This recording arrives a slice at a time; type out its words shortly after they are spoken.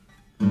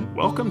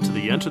Welcome to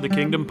the Enter the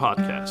Kingdom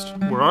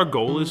podcast, where our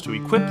goal is to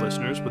equip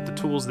listeners with the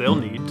tools they'll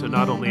need to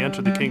not only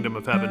enter the kingdom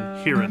of heaven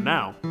here and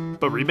now,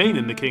 but remain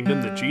in the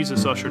kingdom that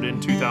Jesus ushered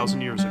in 2,000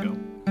 years ago.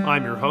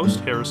 I'm your host,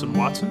 Harrison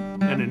Watson,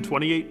 and in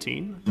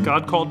 2018,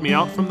 God called me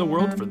out from the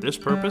world for this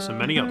purpose and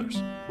many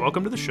others.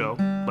 Welcome to the show.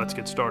 Let's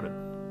get started.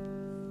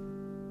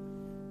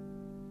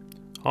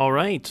 All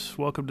right,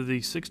 welcome to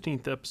the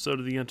 16th episode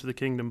of the Enter the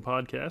Kingdom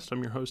podcast.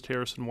 I'm your host,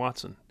 Harrison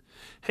Watson.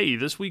 Hey,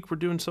 this week we're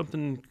doing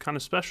something kind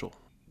of special.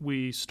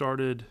 We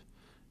started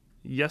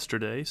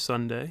yesterday,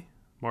 Sunday,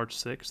 March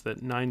 6th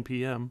at 9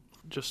 p.m.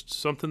 Just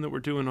something that we're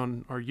doing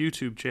on our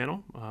YouTube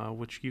channel,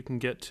 which you can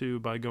get to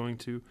by going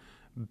to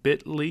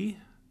bit.ly/ETK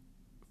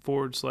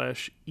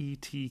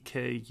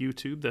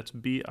YouTube. That's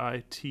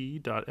bit.ly/ETK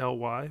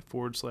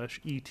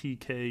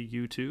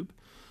YouTube.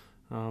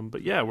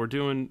 But yeah, we're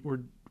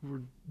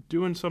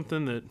doing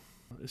something that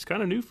is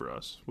kind of new for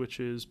us, which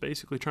is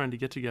basically trying to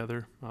get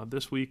together.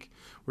 This week,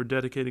 we're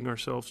dedicating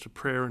ourselves to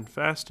prayer and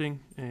fasting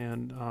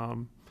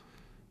and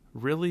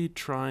really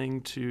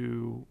trying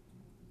to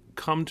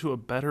come to a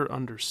better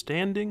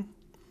understanding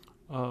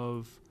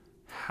of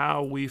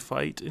how we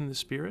fight in the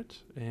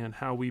Spirit and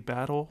how we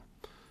battle,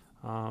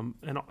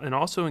 and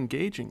also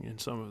engaging in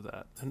some of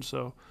that. And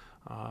so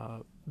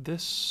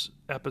this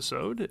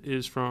episode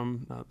is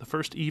from the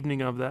first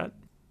evening of that.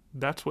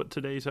 That's what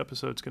today's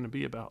episode is going to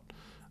be about.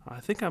 I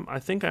think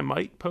I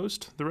might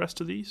post the rest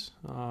of these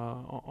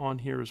on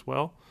here as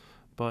well,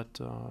 but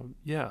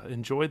yeah,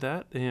 enjoy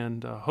that,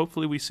 and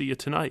hopefully we see you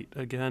tonight.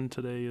 Again,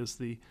 today is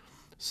the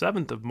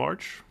 7th of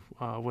March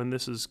when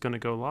this is going to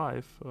go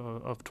live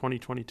of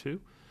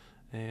 2022,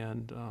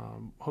 and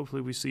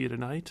hopefully we see you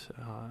tonight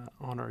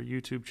on our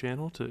YouTube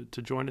channel to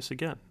join us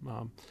again.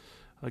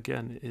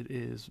 Again, it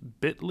is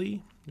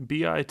bit.ly,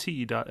 bit.ly/ETK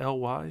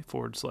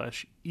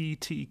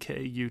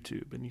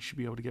YouTube, and you should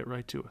be able to get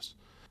right to us.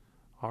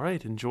 All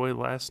right, enjoy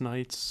last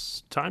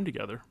night's time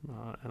together,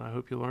 and I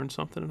hope you learned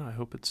something, and I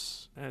hope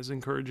it's as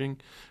encouraging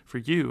for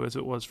you as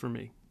it was for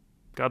me.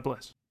 God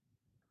bless.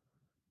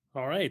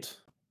 All right,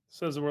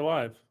 says that we're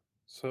live.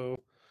 So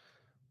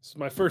this is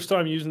my first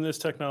time using this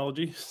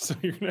technology, so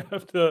you're going to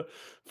have to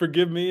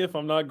forgive me if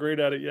I'm not great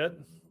at it yet.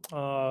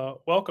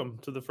 Welcome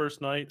to the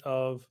first night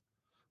of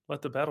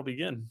Let the Battle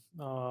Begin.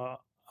 I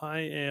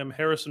am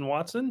Harrison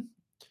Watson.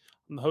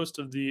 I'm the host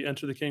of the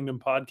Enter the Kingdom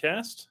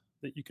podcast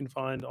that you can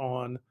find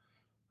on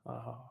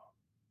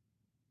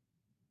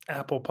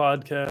Apple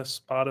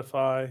Podcasts,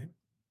 Spotify,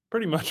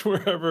 pretty much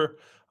wherever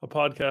a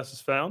podcast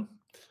is found.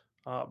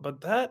 But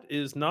that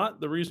is not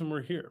the reason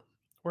we're here.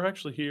 We're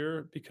actually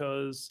here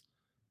because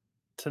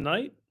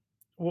tonight,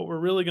 what we're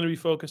really going to be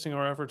focusing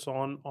our efforts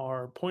on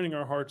are pointing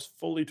our hearts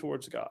fully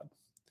towards God.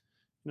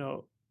 You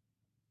know,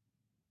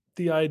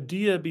 the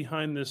idea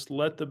behind this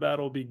Let the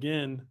Battle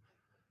Begin,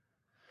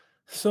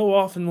 so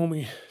often when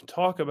we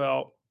talk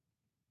about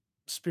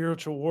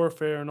spiritual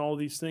warfare and all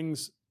these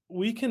things,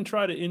 we can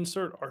try to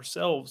insert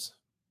ourselves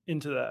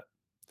into that.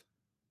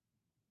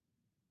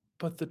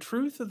 But the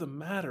truth of the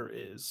matter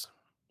is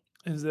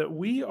that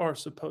we are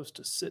supposed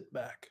to sit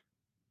back.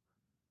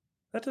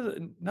 That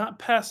doesn't, not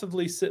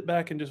passively sit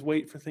back and just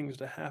wait for things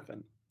to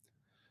happen.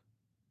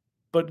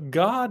 But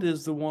God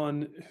is the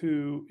one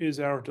who is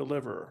our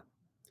deliverer.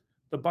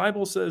 The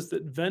Bible says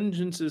that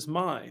vengeance is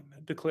mine,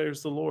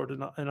 declares the Lord,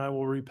 and I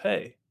will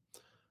repay.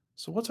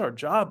 So what's our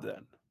job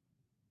then?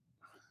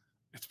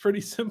 It's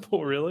pretty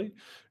simple, really.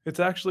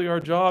 It's actually our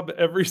job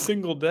every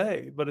single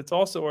day, but it's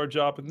also our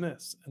job in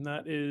this, and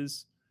that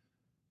is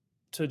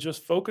to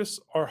just focus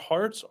our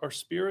hearts, our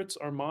spirits,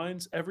 our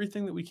minds,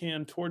 everything that we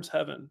can towards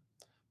heaven,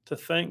 to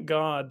thank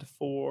God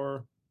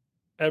for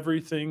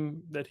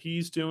everything that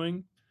He's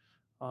doing,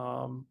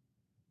 and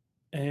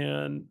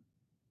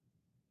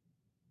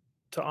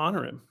to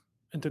honor Him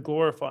and to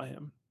glorify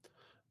Him.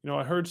 You know,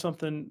 I heard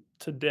something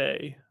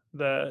today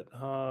that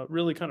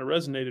really kind of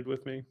resonated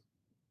with me.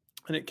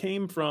 And it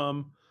came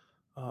from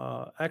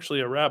actually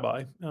a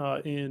rabbi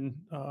in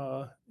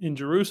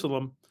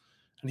Jerusalem,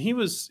 and he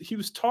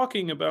was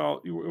talking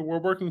about. We're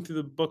working through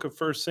the book of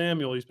First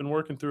Samuel. He's been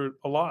working through it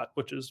a lot,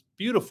 which is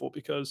beautiful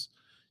because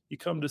you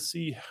come to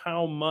see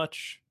how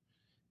much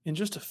in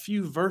just a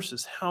few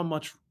verses, how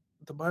much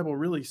the Bible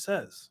really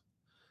says.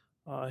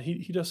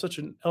 He does such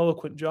an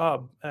eloquent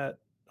job at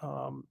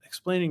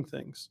explaining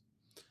things.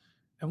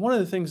 And one of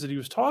the things that he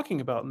was talking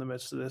about in the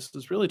midst of this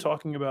is really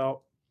talking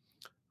about.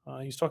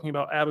 He's talking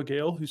about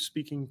Abigail, who's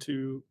speaking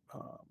to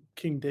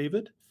King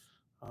David,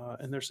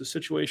 and there's a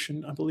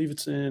situation. I believe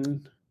it's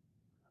in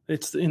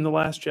the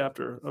last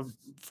chapter of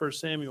First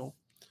Samuel.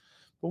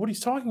 But what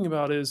he's talking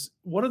about is,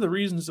 what are the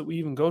reasons that we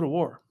even go to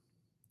war?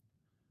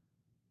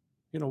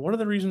 You know, what are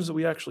the reasons that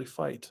we actually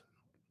fight?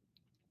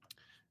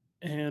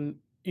 And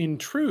in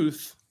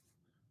truth,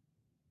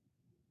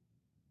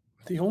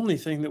 the only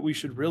thing that we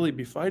should really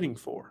be fighting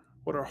for,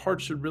 what our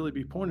hearts should really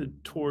be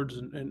pointed towards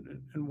and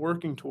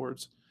working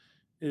towards,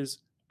 is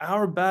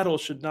our battle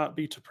should not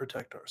be to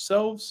protect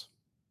ourselves.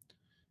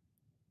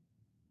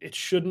 It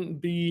shouldn't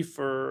be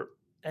for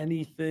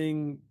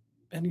anything,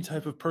 any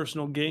type of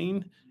personal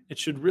gain. It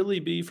should really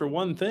be for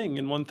one thing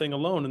and one thing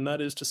alone, and that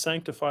is to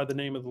sanctify the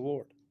name of the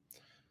Lord.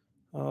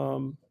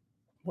 Um,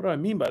 what do I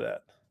mean by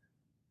that?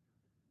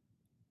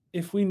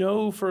 If we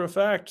know for a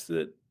fact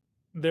that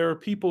there are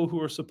people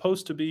who are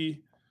supposed to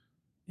be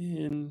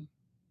in,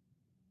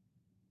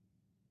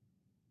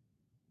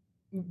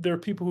 there are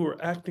people who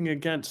are acting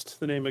against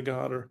the name of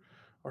God, or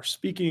are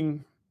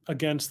speaking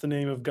against the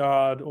name of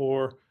God,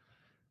 or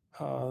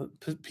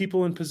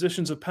people in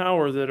positions of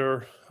power that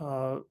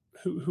are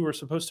who are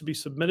supposed to be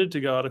submitted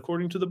to God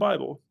according to the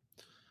Bible,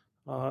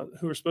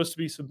 who are supposed to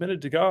be submitted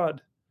to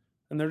God,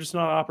 and they're just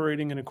not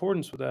operating in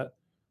accordance with that.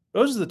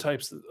 Those are the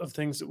types of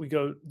things that we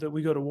go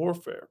to war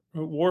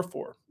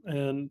for,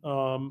 and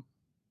we're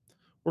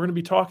going to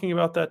be talking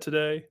about that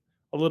today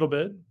a little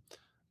bit.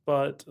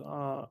 But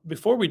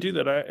before we do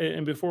that,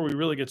 and before we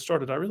really get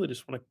started, I really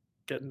just want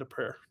to get into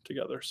prayer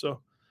together.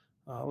 So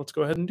let's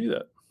go ahead and do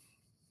that.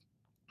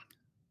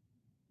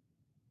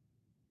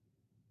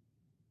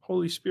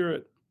 Holy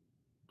Spirit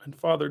and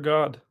Father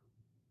God,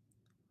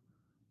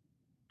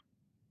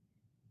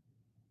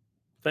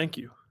 thank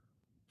you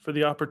for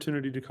the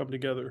opportunity to come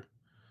together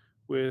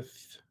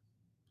with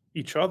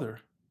each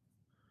other.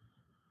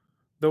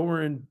 Though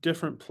we're in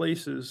different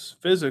places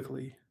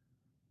physically,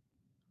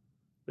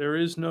 there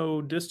is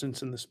no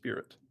distance in the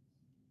Spirit.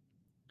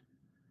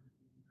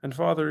 And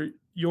Father,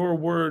 your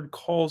word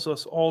calls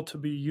us all to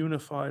be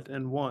unified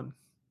and one.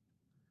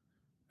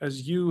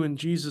 As you and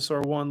Jesus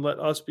are one, let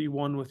us be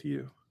one with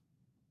you.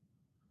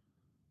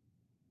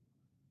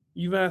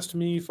 You've asked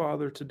me,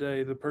 Father,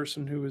 today, the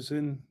person who is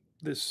in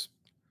this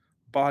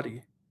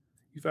body,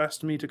 you've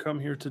asked me to come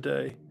here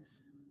today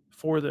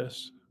for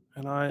this.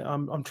 And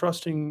I'm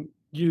trusting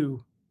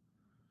you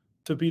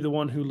to be the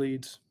one who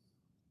leads.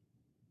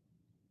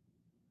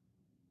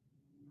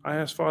 I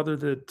ask, Father,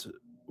 that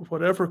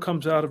whatever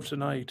comes out of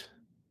tonight,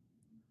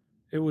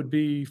 it would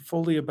be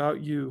fully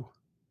about you.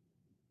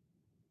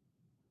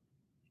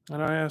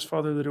 And I ask,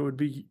 Father, that it would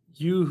be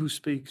you who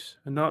speaks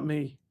and not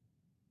me.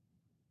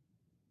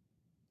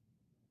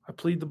 I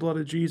plead the blood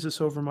of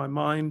Jesus over my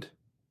mind,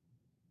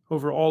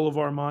 over all of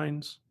our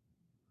minds,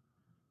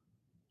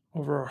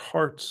 over our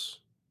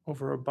hearts,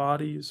 over our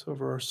bodies,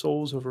 over our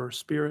souls, over our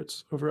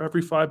spirits, over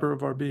every fiber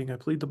of our being. I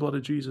plead the blood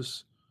of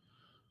Jesus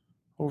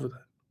over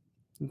that.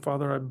 And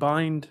Father, I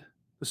bind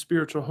the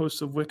spiritual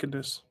hosts of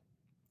wickedness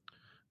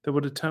that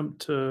would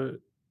attempt to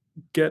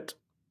get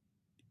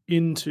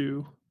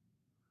into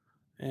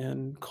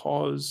and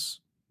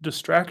cause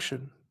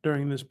distraction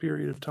during this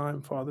period of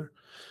time, Father.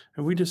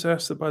 And we just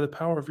ask that by the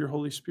power of your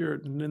Holy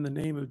Spirit and in the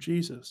name of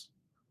Jesus,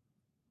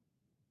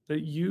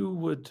 that you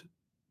would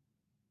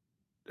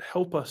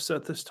help us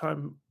set this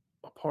time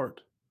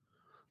apart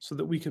so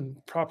that we can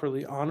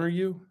properly honor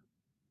you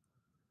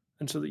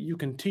and so that you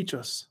can teach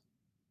us,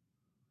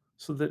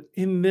 so that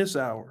in this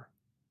hour,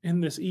 in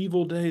this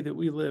evil day that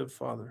we live,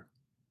 Father,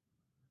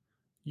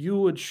 you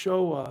would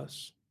show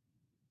us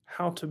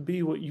how to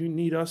be what you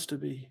need us to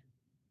be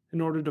in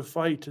order to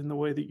fight in the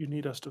way that you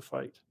need us to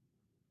fight.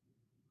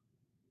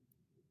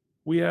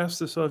 We ask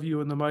this of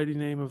you in the mighty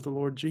name of the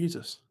Lord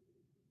Jesus.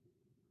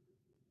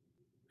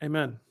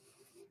 Amen.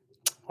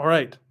 All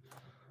right.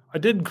 I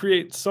did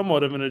create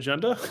somewhat of an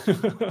agenda.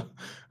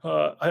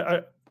 uh,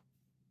 I,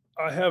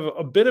 I have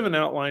a bit of an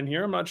outline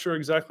here. I'm not sure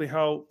exactly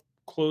how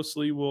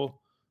closely we'll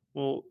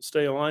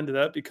stay aligned to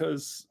that,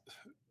 because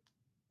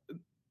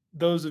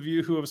those of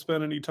you who have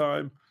spent any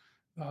time,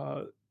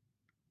 uh,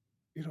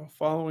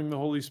 following the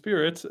Holy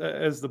Spirit,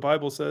 as the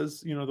Bible says,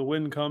 the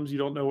wind comes, you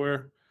don't know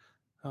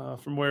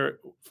from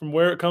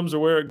where it comes or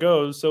where it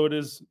goes. So it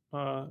is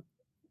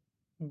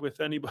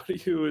with anybody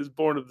who is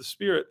born of the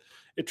Spirit.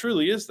 It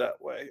truly is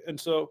that way. And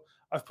so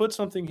I've put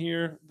something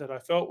here that I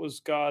felt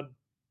was God,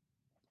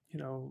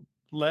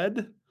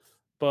 led,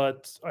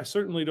 but I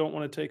certainly don't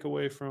want to take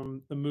away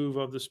from the move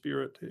of the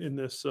Spirit in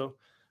this. So,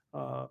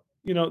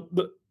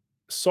 the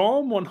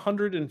Psalm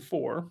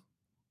 104,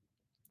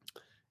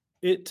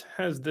 it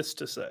has this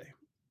to say,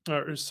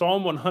 or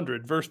Psalm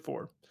 100, verse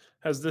 4,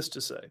 has this to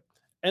say: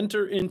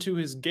 enter into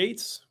his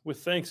gates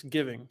with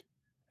thanksgiving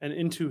and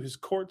into his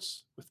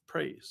courts with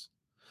praise.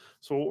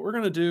 So, what we're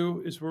going to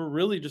do is we're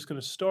really just going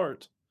to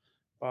start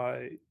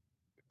by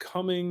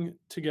coming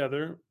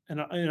together,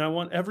 and I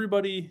want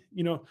everybody,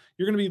 you're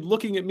going to be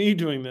looking at me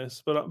doing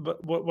this,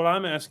 but what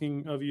I'm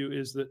asking of you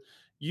is that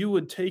you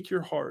would take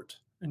your heart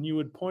and you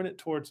would point it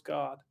towards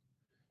God,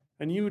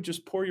 and you would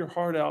just pour your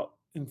heart out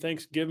in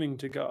thanksgiving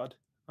to God.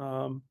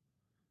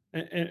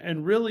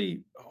 And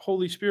really,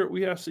 Holy Spirit,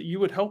 we ask that you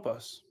would help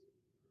us,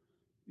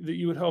 that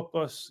you would help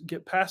us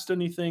get past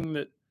anything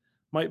that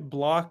might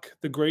block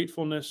the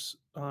gratefulness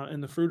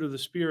and the fruits of the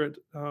Spirit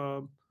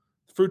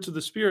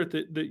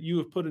that you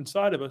have put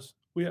inside of us.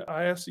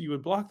 I ask that you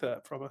would block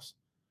that from us,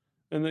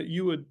 and that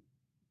you would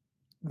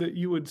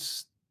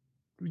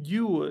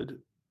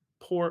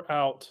pour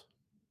out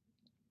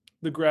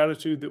the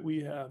gratitude that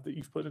we have, that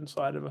you've put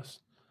inside of us.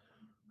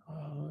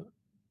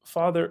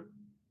 Father,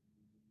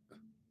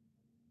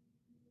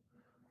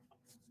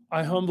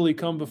 I humbly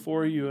come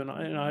before you, and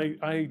I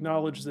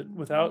acknowledge that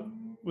without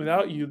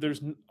without you,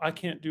 I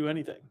can't do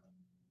anything.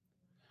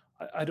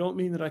 I don't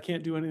mean that I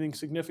can't do anything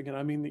significant.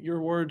 I mean that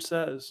your word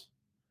says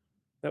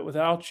that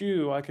without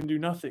you, I can do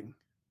nothing.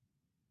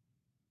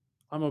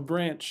 I'm a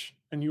branch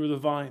and you are the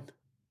vine.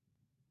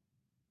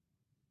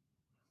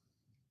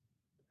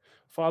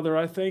 Father,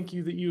 I thank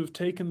you that you have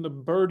taken the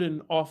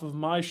burden off of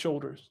my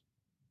shoulders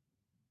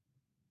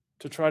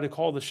to try to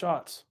call the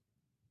shots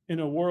in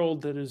a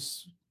world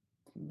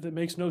that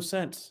makes no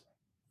sense.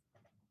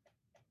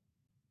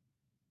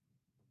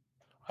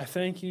 I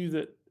thank you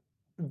that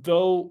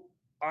though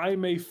I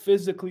may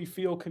physically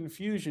feel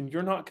confusion,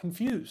 you're not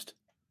confused,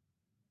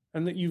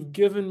 and that you've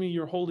given me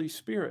your Holy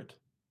Spirit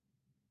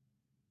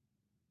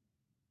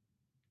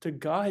to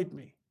guide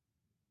me,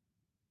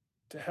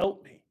 to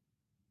help me.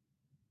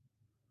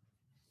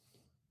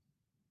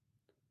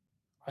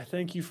 I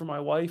thank you for my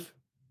wife,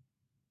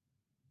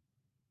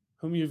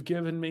 whom you've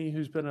given me,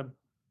 who's been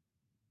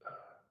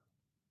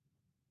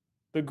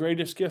the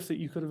greatest gift that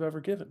you could have ever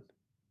given.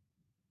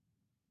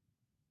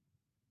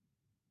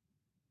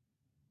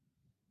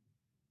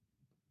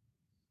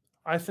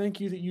 I thank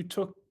you that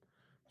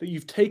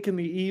you've taken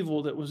the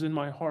evil that was in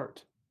my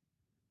heart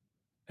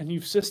and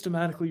you've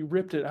systematically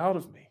ripped it out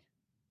of me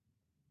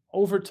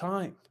over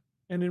time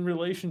and in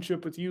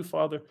relationship with you,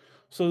 Father,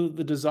 so that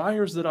the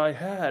desires that I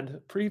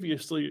had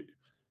previously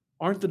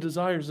aren't the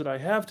desires that I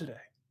have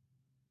today.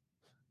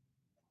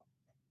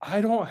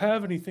 I don't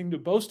have anything to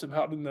boast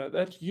about in that.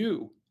 That's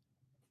you.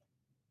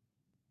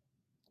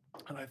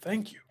 And I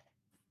thank you.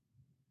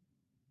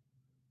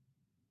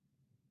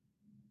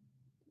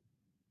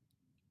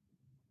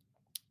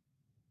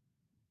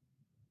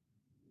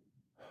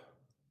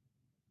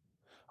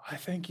 I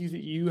thank you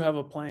that you have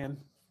a plan.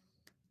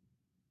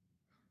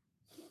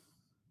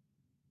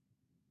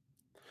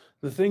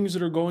 The things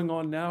that are going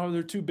on now,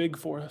 they're too big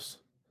for us.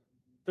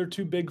 They're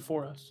too big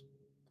for us.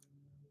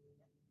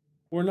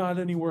 We're not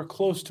anywhere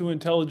close to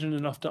intelligent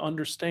enough to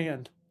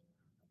understand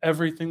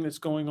everything that's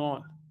going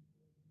on,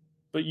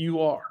 but you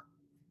are.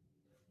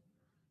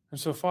 And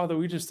so, Father,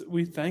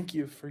 we thank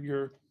you for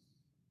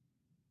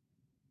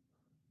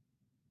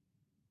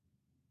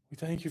we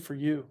thank you for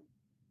you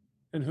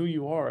and who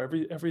you are,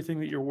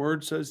 everything that your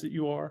word says that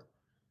you are.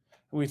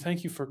 And we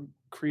thank you for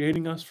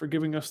creating us, for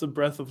giving us the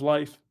breath of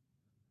life,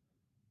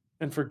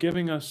 and for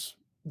giving us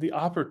the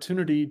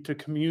opportunity to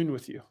commune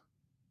with you.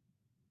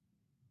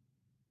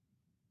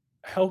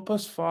 Help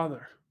us,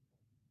 Father.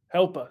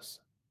 Help us.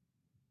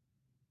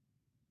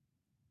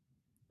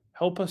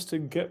 Help us to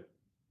get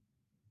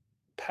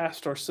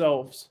past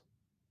ourselves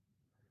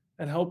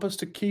and help us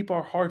to keep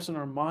our hearts and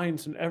our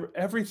minds and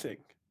everything,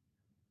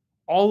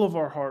 all of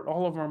our heart,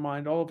 all of our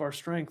mind, all of our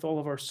strength, all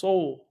of our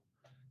soul.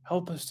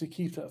 Help us to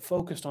keep that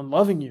focused on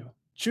loving you,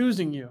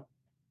 choosing you.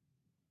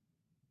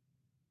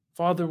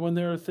 Father, when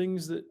there are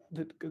things that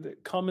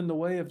come in the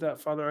way of that,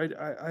 Father,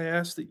 I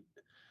ask that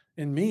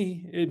in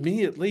me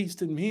at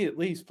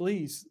least,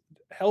 please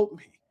help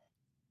me.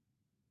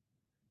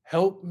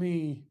 Help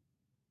me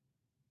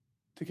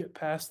to get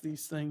past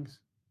these things.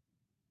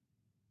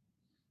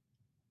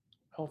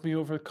 Help me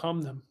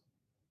overcome them.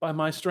 By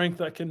my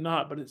strength, I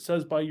cannot, but it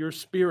says by your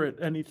Spirit,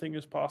 anything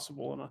is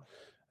possible.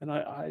 And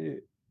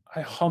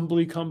I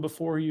humbly come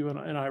before you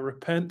and I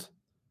repent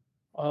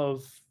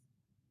of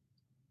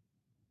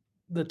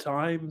the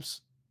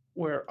times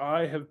where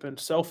I have been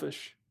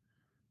selfish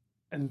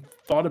and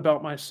thought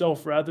about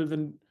myself rather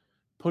than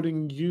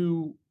putting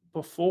you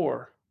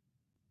before.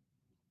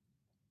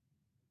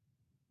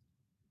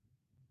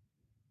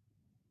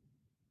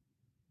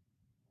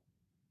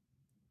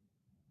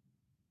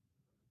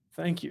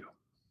 Thank you.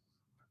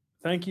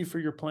 Thank you for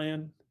your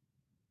plan.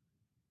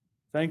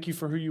 Thank you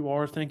for who you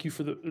are. Thank you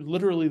for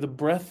literally the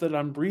breath that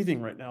I'm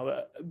breathing right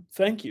now.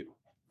 Thank you.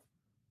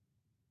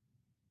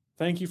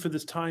 Thank you for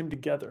this time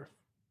together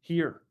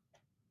here.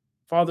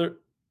 Father,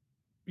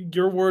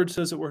 your word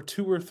says that where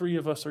 2 or 3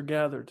 of us are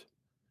gathered,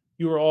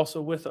 you are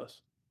also with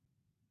us.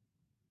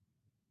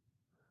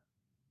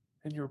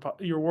 And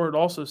your word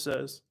also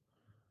says,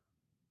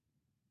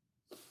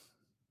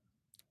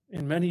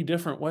 in many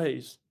different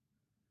ways,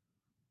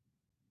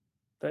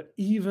 that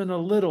even a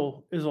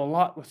little is a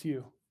lot with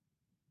you.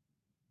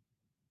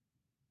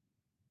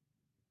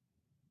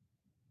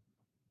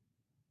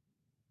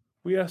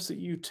 We ask that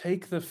you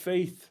take the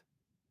faith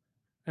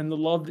and the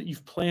love that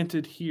you've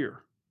planted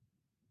here,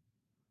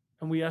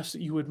 and we ask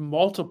that you would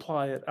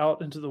multiply it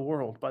out into the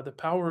world by the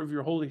power of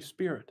your Holy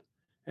Spirit.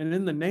 And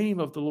in the name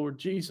of the Lord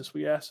Jesus,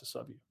 we ask this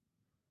of you.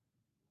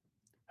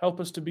 Help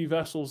us to be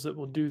vessels that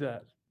will do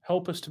that.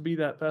 Help us to be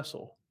that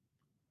vessel.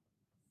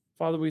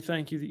 Father, we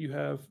thank you that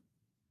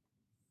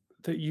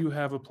you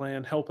have a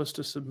plan. Help us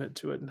to submit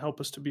to it and help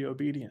us to be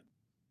obedient.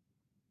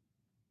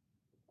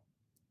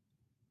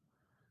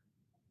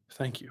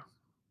 Thank you.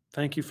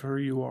 Thank you for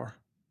who you are.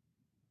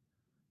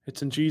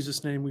 It's in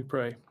Jesus' name we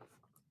pray.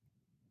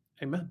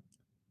 Amen.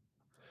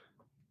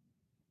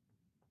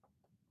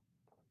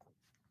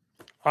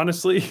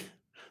 Honestly,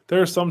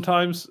 there are some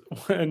times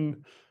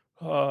when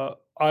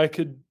I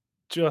could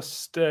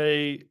just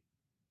stay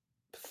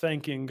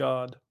thanking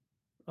God.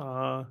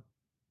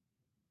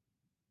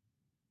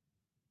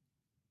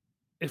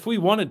 if we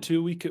wanted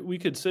to, we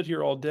could sit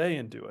here all day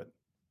and do it.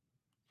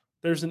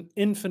 There's an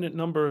infinite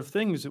number of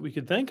things that we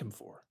could thank him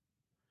for,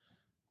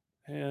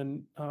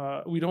 and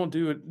we don't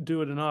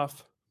do it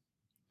enough.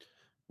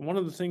 One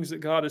of the things that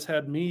God has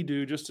had me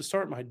do just to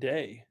start my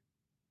day,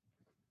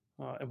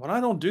 and when I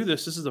don't do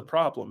this, this is a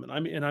problem, and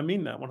I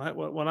mean that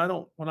when I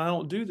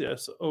don't do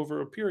this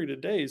over a period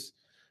of days,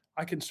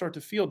 I can start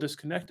to feel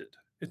disconnected.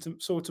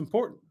 It's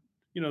important.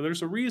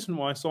 There's a reason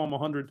why Psalm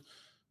 100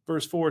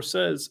 verse 4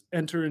 says,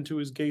 "Enter into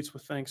his gates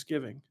with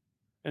thanksgiving,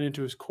 and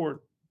into his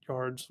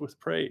courtyards with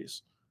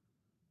praise."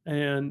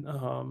 And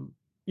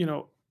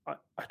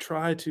I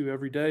try to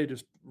every day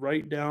just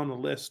write down a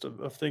list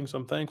of things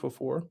I'm thankful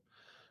for.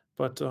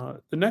 But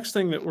the next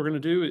thing that we're going to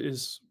do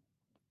is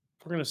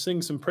we're going to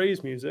sing some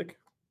praise music.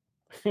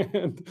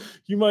 And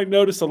you might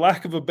notice a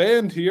lack of a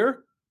band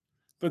here,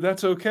 but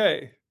that's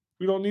okay.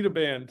 We don't need a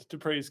band to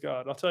praise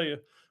God. I'll tell you,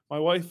 my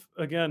wife,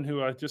 again,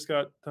 who I just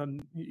got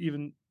done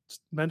even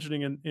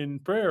mentioning in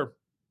prayer,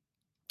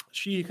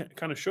 she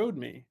kind of showed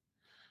me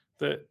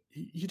that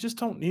you just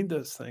don't need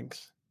those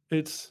things.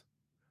 It's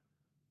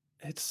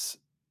it's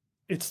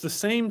it's the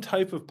same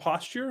type of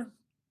posture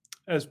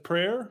as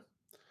prayer,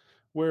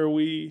 where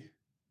we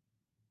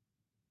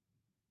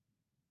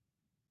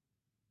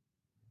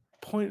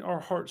point our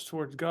hearts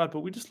towards God,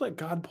 but we just let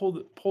God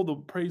pull the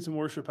praise and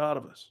worship out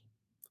of us.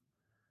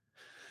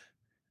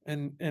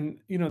 And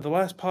the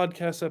last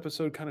podcast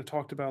episode kind of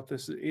talked about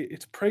this.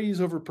 It's praise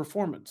over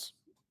performance,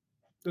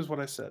 is what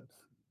I said.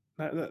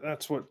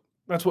 That's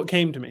what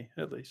came to me,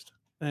 at least.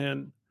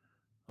 And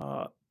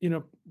uh, you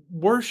know,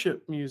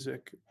 worship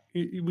music.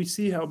 We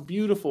see how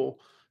beautiful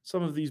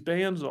some of these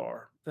bands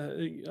are.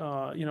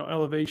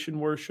 Elevation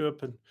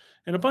Worship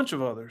and a bunch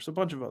of others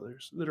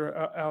that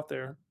are out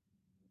there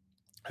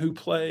who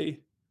play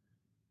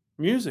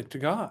music to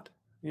God.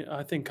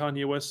 I think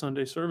Kanye West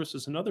Sunday Service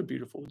is another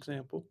beautiful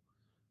example.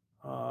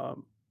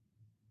 Um,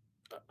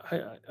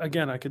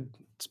 again, I could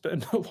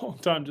spend a long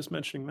time just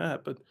mentioning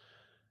that, but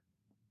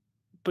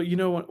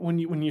when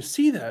you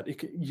see that,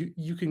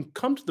 you can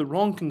come to the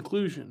wrong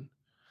conclusion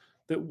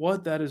that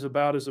what that is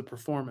about is a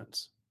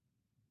performance.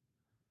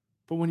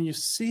 But when you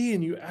see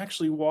and you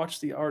actually watch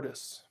the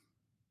artists,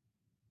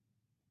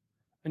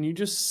 and you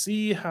just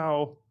see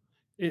how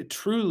it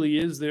truly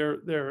is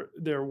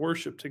their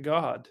worship to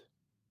God.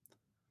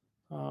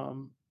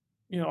 Um,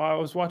 I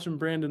was watching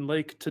Brandon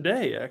Lake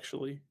today,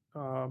 actually,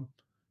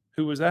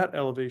 who was at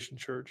Elevation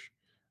Church,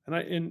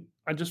 and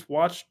I just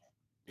watched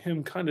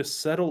him kind of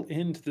settle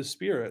into the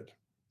spirit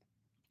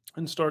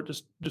and start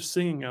just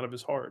singing out of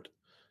his heart.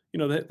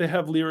 They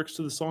have lyrics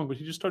to the song, but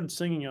he just started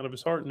singing out of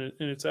his heart, and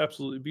it's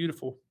absolutely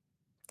beautiful.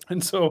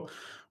 And so,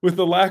 with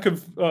the lack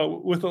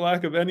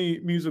of any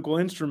musical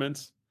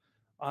instruments,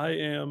 I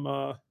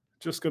am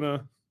just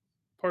gonna.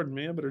 Pardon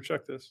me. I better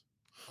check this.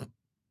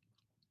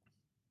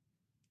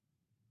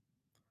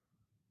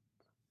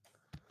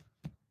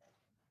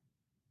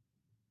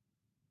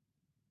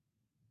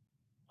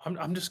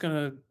 I'm just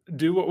gonna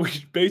do what we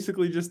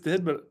basically just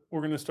did, but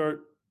we're gonna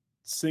start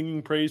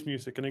singing praise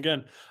music. And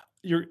again,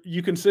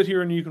 you can sit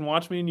here and you can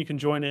watch me and you can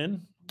join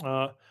in.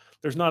 Uh,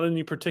 there's not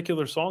any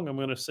particular song I'm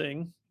gonna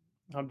sing.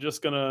 I'm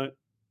just gonna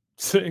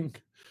sing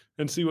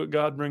and see what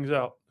God brings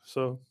out.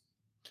 So,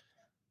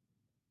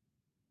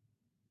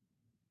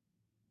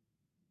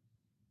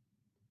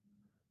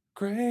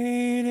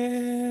 great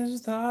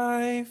is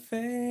thy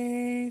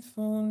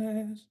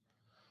faithfulness,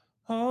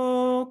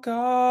 O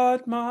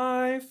God,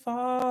 my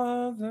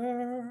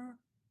Father.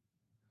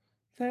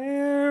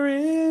 There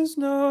is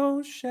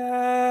no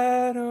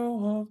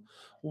shadow of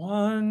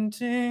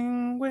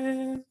wanting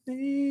with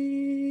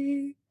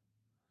thee.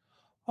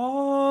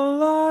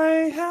 All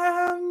I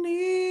have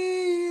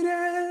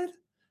needed,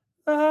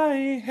 thy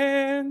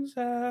hands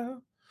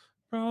have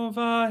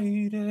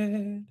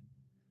provided.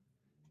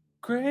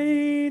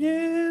 Great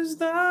is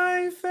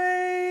thy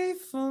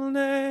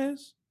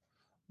faithfulness,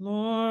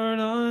 Lord,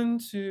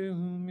 unto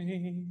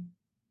me.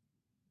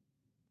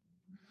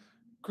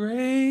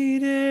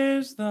 Great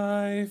is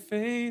thy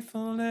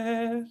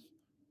faithfulness.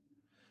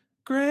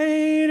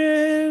 Great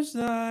is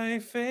thy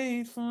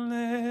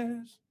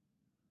faithfulness.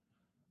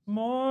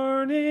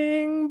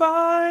 Morning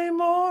by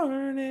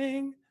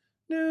morning,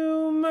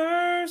 new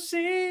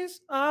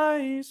mercies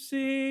I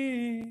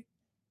see.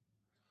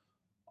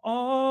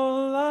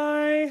 All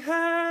I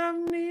have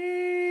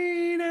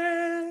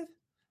needed,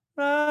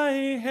 thy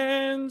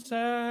hands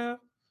have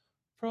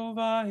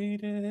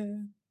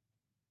provided.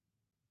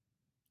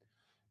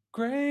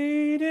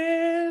 Great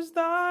is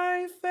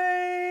thy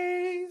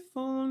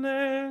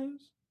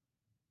faithfulness,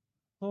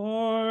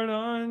 Lord,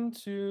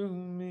 unto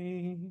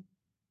me.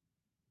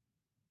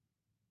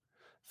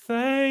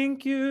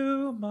 Thank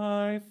you,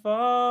 my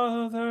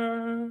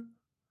Father.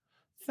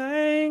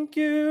 Thank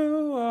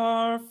you,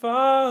 our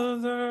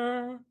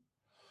Father.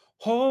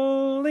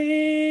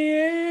 Holy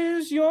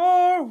is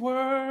your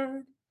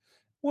word.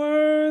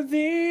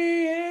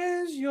 Worthy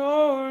is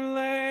your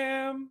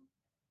Lamb.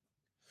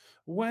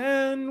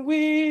 When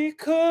we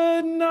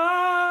could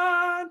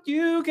not,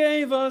 you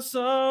gave us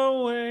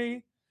a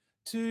way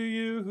to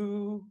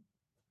you.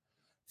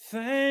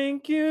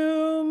 Thank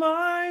you,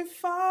 my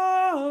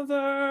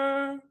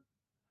Father,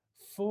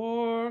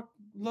 for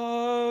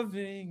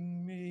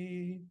loving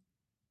me.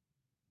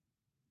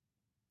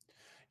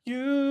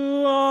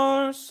 You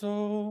are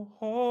so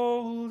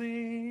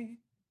holy.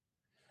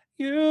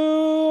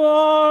 You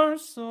are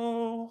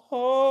so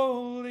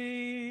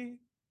holy.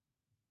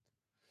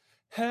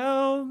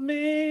 Help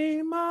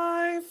me,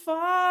 my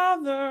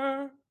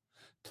Father,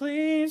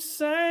 please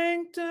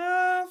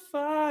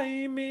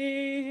sanctify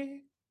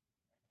me.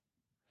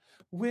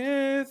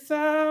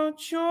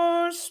 Without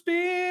your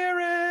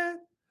Spirit,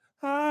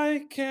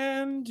 I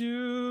can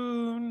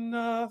do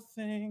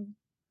nothing.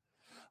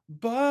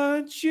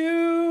 But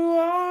you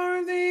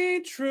are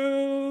the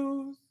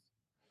truth.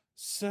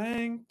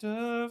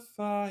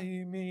 Sanctify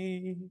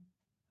me.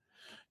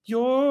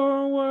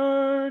 Your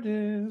word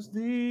is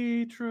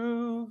the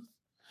truth.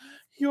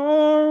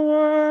 Your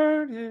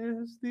word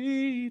is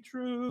the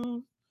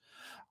truth.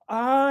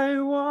 I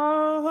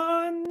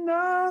want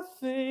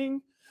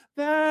nothing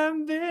that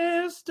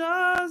this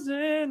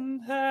doesn't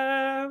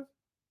have.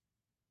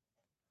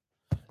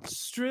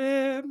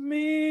 Strip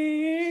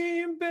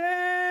me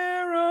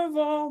bare of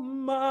all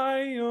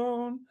my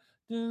own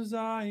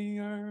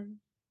desires.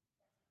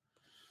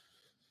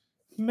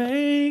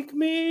 Make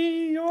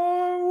me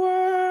your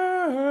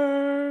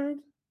word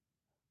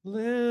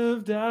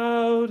lived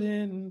out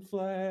in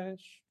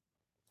flesh.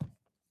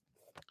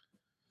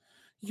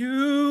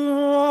 You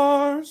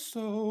are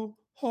so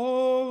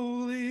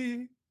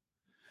holy.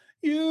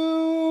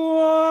 You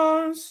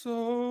are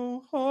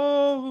so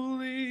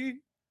holy.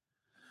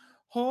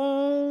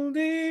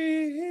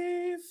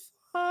 Holy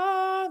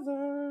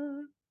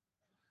Father,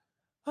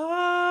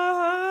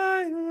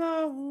 I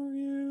love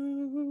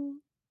you.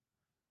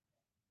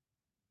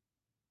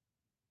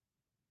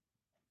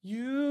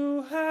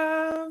 You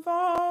have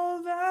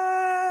all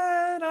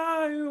that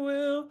I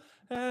will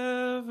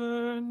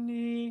ever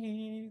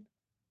need.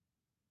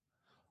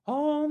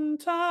 On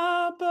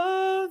top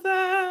of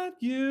that,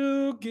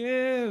 you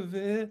give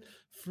it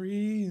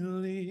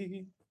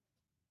freely.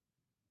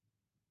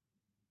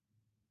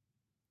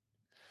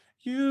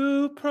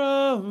 You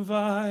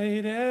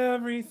provide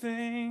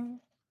everything.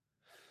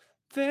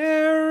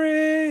 There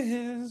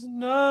is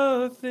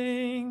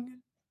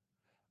nothing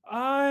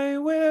I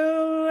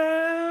will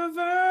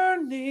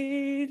ever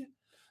need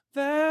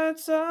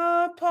that's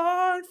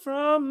apart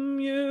from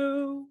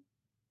you.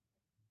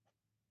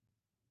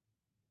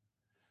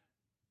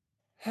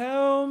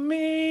 Help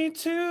me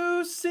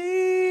to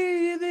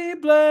see the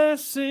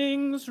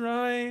blessings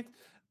right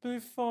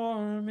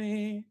before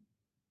me.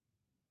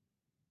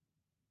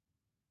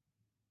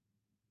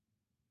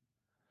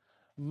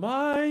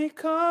 My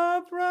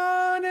cup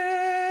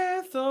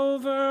runneth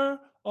over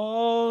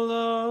all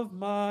of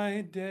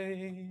my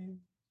days.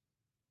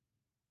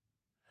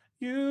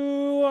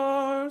 You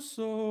are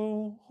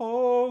so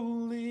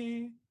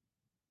holy.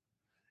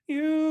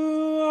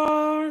 You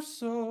are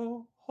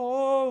so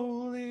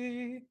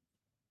holy.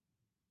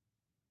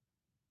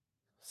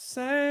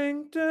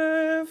 Sanctify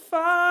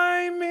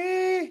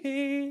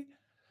me,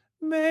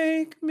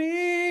 make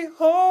me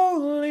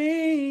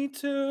holy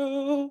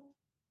too.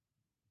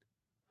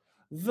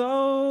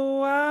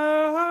 Though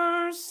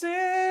our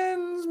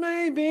sins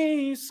may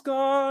be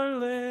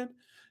scarlet,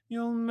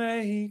 you'll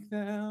make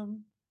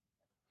them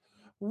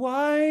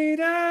white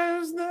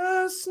as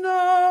the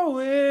snow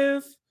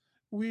if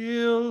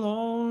we'll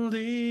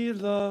only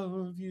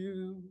love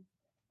you.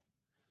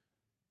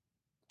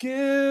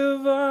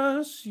 Give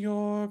us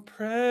your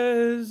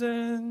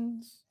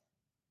presence.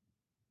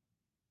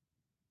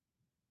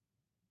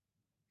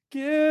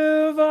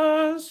 Give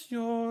us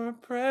your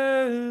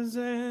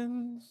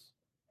presence.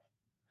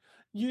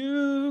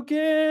 You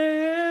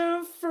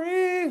give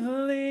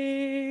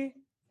freely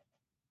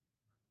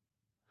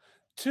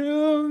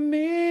to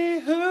me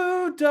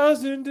who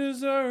doesn't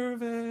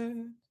deserve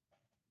it.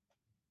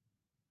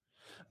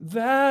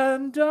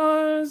 That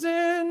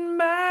doesn't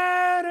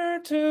matter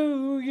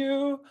to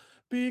you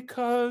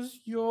because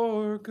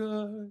you're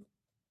good.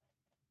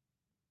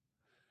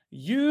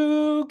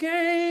 You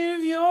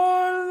gave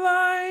your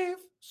life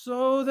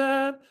so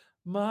that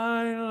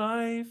my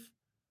life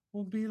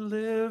will be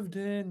lived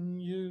in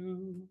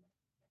you.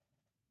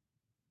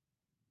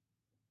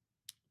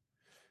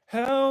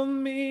 Help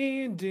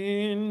me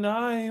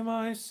deny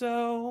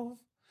myself,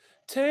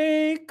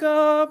 take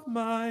up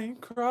my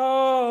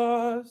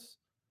cross,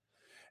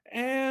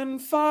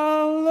 and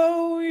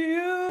follow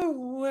you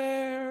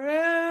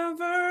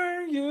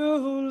wherever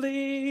you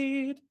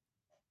lead.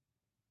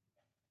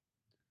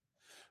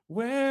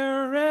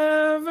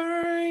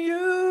 Wherever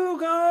you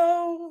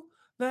go,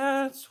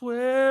 that's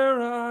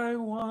where I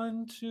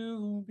want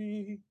to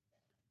be.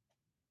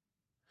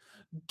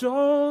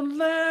 Don't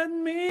let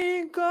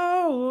me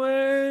go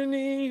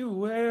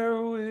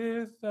anywhere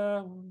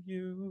without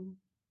you.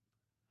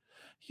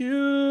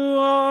 You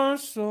are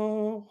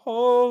so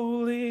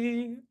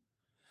holy.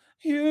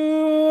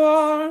 You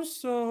are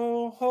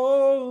so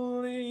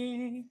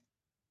holy.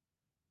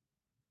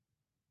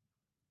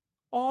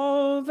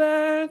 All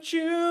that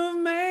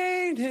you've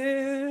made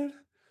it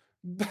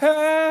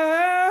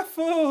baffles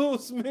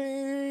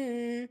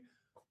me.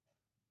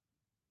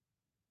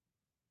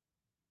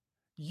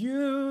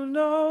 You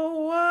know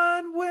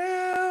what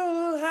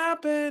will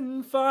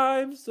happen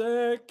 5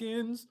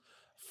 seconds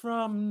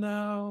from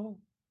now.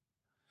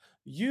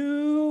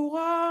 You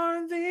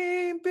are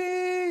the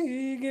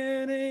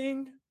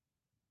beginning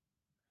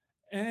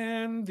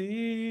and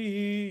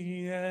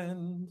the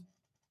end.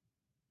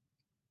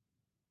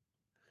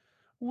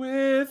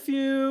 With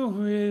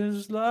you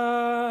is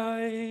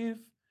life,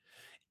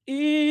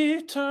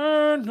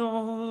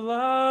 eternal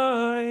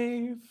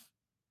life.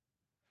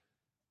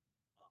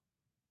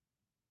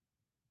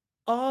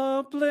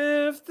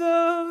 Uplift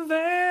the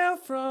veil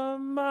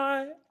from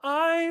my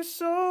eyes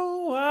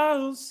so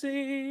I'll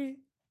see.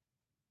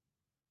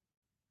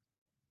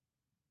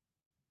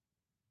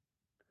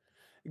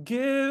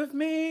 Give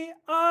me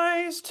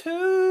eyes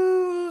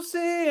to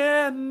see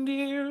and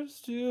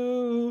ears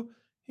to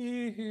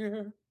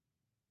hear.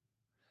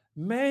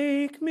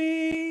 Make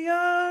me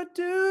a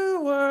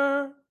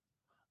doer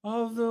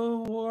of the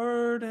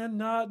word and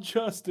not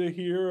just a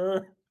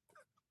hearer.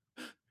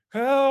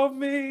 Help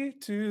me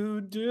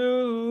to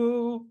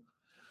do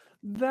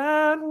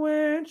that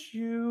which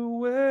you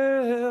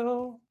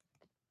will.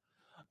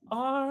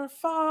 Our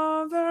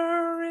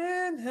Father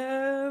in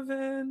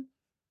heaven,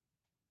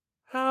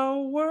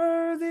 how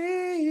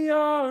worthy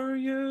are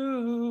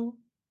you?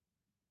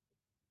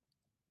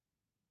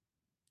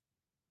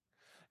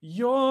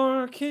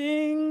 Your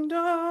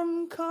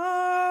kingdom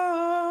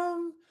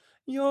come,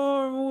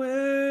 your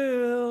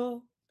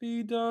will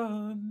be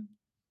done.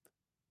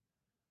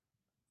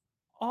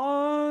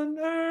 On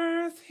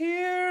earth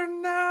here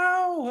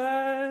now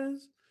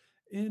as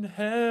in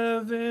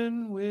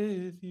heaven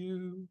with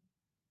you.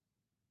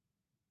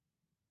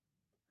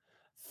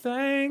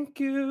 Thank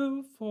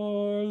you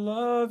for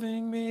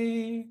loving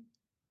me.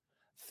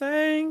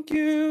 Thank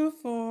you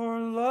for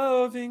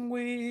loving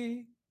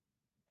we.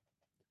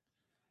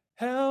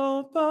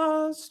 Help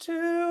us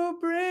to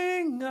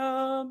bring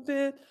a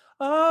bit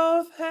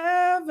of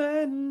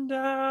heaven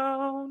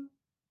down.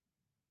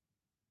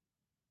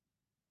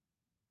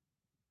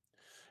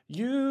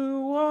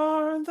 You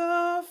are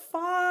the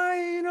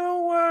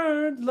final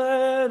word.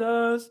 Let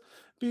us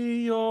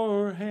be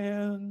your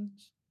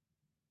hands.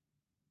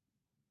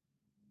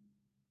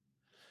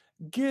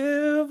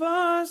 Give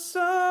us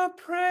a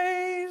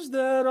praise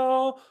that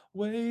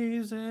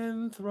always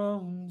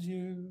enthrones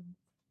you.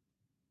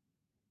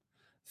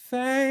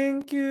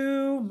 Thank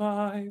you,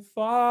 my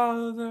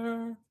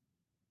Father.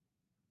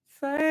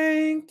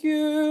 Thank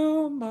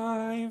you,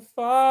 my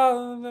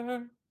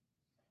Father.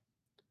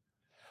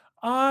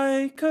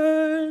 I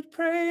could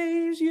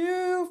praise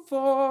you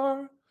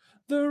for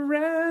the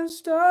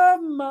rest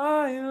of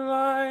my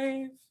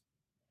life.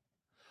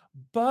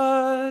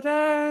 But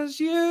as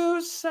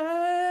you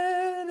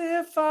said,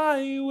 if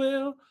I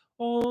will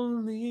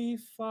only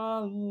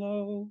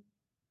follow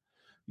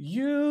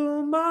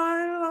you,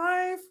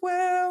 my life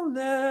will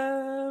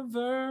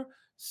never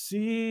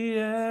see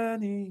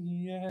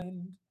any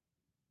end.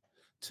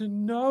 To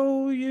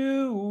know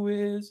you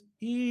is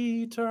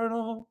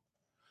eternal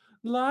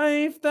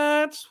life,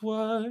 that's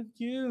what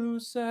you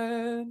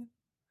said.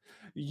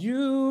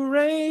 You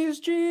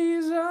raised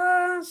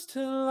Jesus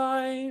to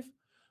life,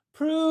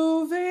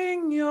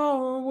 proving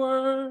your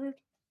word.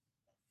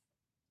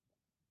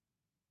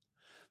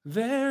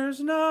 There's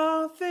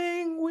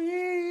nothing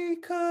we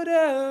could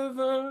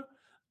ever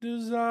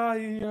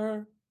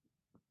desire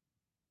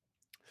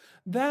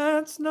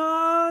that's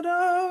not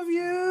of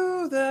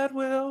you that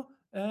will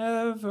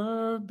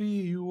ever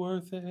be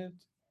worth it.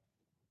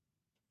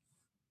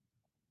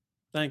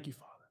 Thank you,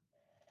 Father.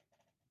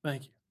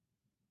 Thank you.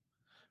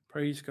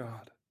 Praise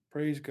God.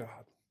 Praise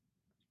God.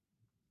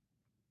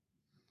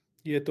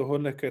 Ye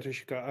tohona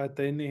karishka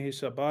atene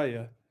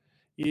hisabaya.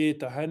 Ye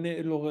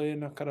tahane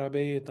ilogena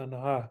karabe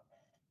tanaha.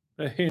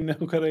 Ehina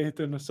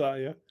karayeta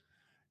nasaya.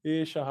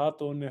 Ye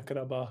shahato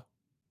nekraba.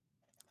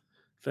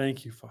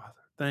 Thank you, Father.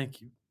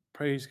 Thank you.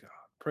 Praise God.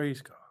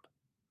 Praise God.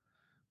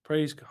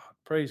 Praise God.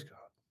 Praise God.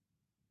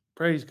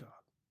 Praise God.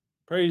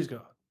 Praise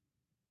God.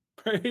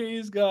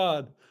 Praise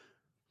God.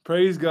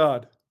 Praise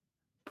God.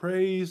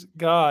 Praise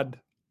God.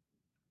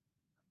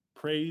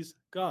 Praise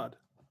God.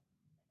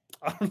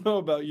 I don't know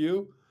about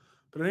you,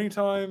 but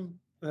anytime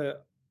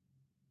that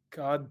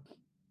God,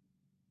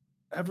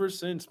 ever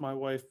since my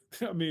wife,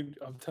 I mean,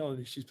 I'm telling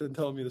you, she's been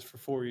telling me this for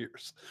 4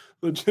 years.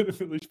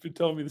 Legitimately, she's been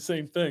telling me the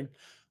same thing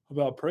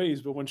about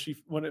praise. But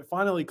when it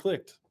finally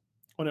clicked,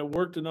 when it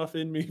worked enough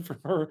in me from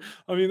her,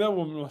 I mean, that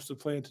woman must have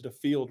planted a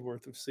field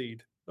worth of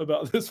seed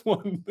about this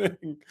one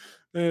thing,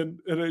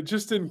 and it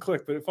just didn't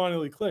click, but it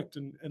finally clicked.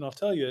 And I'll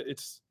tell you,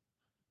 it's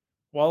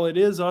while it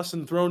is us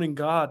enthroning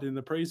God in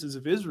the praises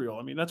of Israel.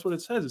 I mean, that's what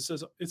it says.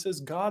 It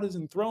says God is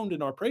enthroned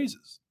in our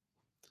praises.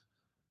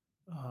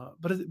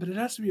 But it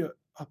has to be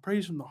a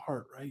praise from the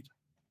heart, right?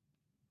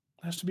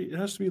 It has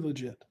to be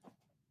legit,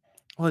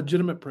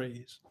 legitimate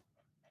praise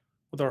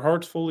with our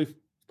hearts fully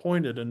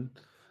pointed. And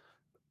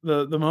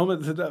the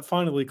moment that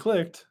finally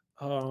clicked,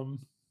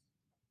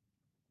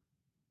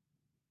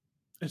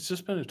 it's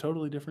just been a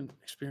totally different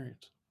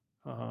experience,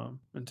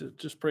 and to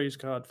just praise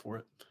God for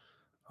it.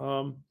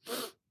 Um,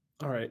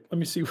 all right, let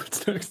me see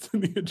what's next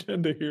in the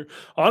agenda here.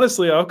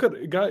 Honestly, I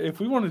could, guy, if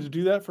we wanted to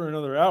do that for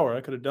another hour,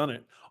 I could have done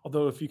it.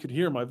 Although, if you could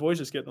hear, my voice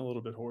is getting a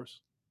little bit hoarse.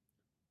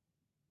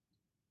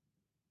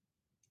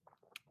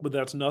 But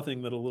that's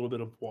nothing that a little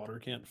bit of water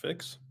can't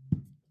fix.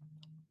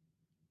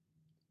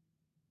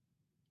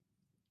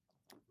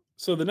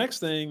 So the next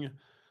thing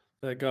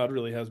that God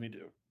really has me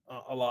do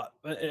a lot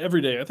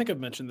every day, I think I've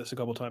mentioned this a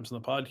couple times in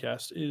the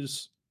podcast,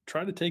 is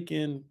try to take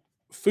in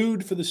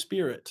food for the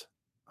spirit.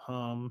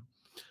 Um,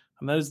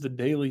 and that is the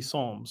daily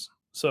Psalms.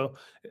 So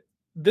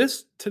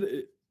this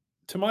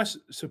to my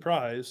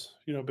surprise,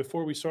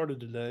 before we started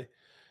today,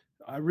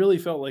 I really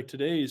felt like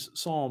today's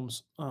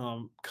Psalms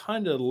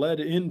kind of led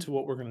into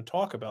what we're going to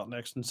talk about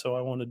next, and so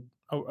I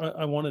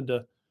wanted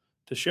to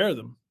share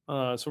them.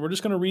 So we're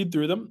just going to read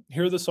through them.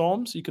 Here are the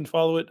Psalms. You can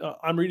follow it.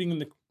 I'm reading in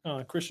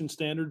the Christian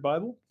Standard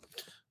Bible,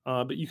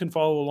 but you can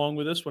follow along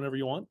with us whenever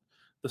you want.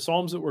 The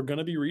Psalms that we're going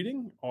to be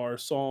reading are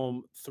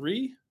Psalm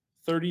 3,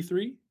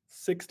 33,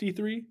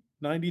 63,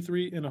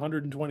 93, and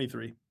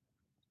 123.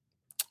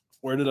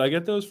 Where did I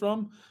get those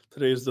from?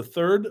 Today is the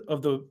third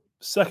of the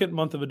second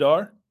month of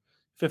Adar,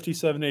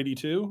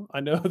 5782. I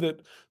know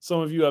that some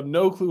of you have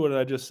no clue what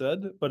I just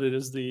said, but it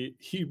is the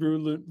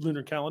Hebrew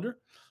lunar calendar.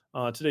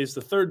 Today's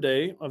the third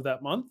day of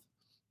that month.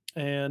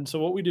 And so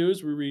what we do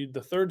is we read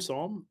the third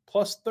psalm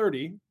plus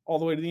 30 all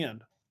the way to the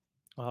end.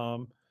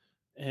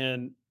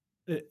 And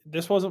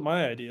this wasn't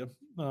my idea.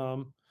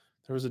 There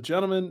was a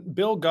gentleman,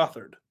 Bill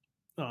Gothard,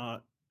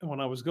 when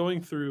I was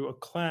going through a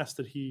class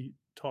that he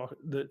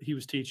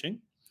was teaching.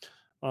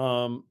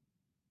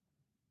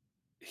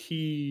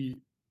 He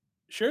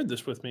shared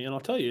this with me, and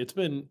I'll tell you,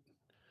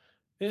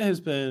 it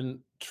has been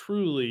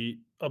truly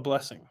a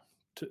blessing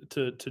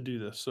to do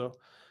this. So,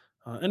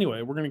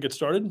 anyway, we're going to get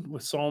started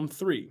with Psalm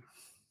 3.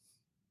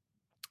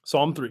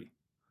 Psalm 3.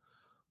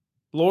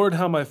 Lord,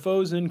 how my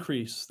foes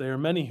increase. They are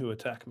many who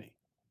attack me.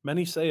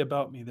 Many say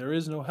about me, there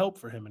is no help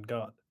for him in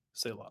God.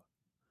 Selah.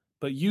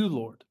 But you,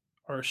 Lord,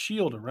 are a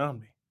shield around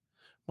me,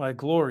 my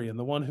glory and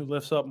the one who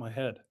lifts up my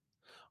head.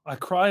 I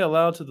cry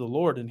aloud to the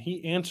Lord, and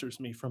he answers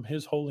me from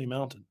his holy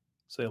mountain.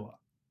 Selah.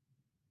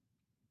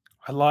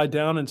 I lie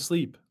down and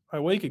sleep. I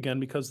wake again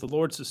because the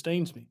Lord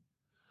sustains me.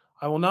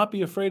 I will not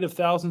be afraid of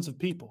thousands of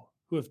people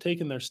who have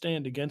taken their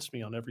stand against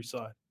me on every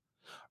side.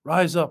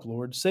 Rise up,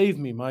 Lord, save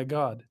me, my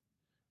God.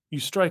 You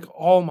strike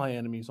all my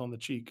enemies on the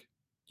cheek.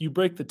 You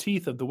break the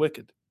teeth of the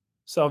wicked.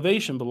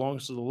 Salvation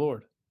belongs to the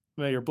Lord.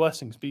 May your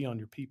blessings be on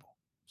your people.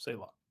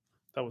 Selah.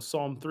 That was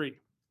Psalm 3.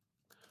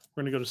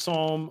 We're going to go to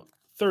Psalm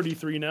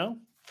 33 now.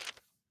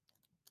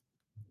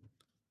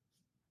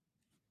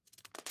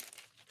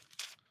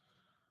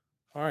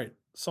 All right,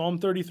 Psalm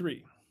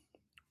 33.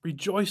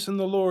 Rejoice in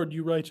the Lord,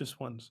 you righteous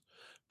ones.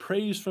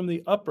 Praise from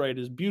the upright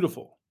is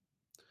beautiful.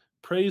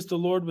 Praise the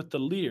Lord with the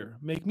lyre.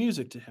 Make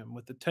music to him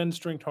with the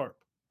 10-stringed harp.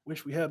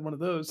 Wish we had one of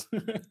those.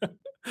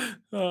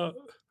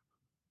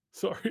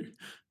 Sorry.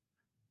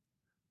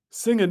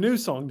 Sing a new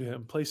song to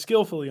him. Play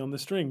skillfully on the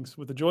strings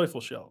with a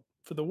joyful shout.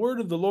 For the word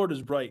of the Lord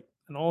is right,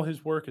 and all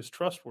his work is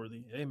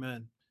trustworthy.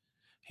 Amen.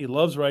 He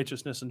loves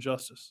righteousness and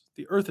justice.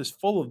 The earth is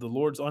full of the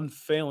Lord's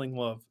unfailing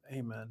love.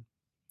 Amen.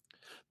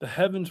 The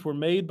heavens were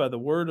made by the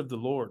word of the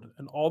Lord,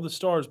 and all the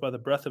stars by the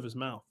breath of his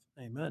mouth.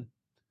 Amen.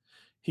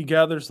 He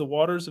gathers the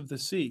waters of the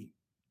sea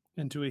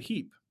into a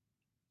heap.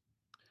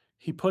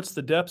 He puts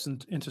the depths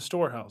into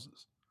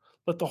storehouses.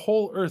 Let the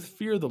whole earth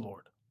fear the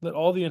Lord. Let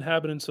all the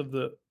inhabitants of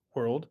the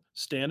world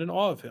stand in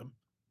awe of him.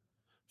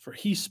 For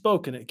he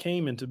spoke and it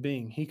came into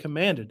being. He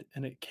commanded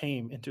and it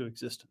came into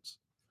existence.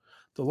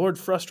 The Lord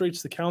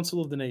frustrates the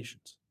counsel of the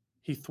nations.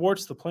 He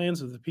thwarts the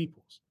plans of the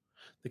peoples.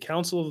 The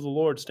counsel of the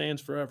Lord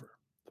stands forever,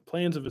 the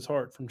plans of his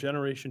heart from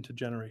generation to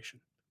generation.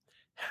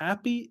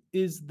 Happy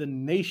is the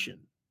nation.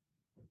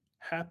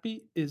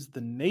 Happy is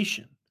the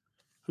nation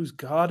whose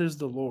God is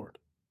the Lord,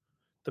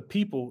 the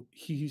people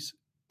he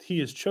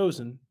has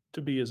chosen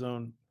to be his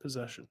own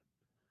possession.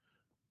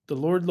 The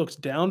Lord looks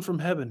down from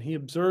heaven. He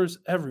observes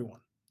everyone.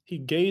 He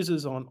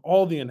gazes on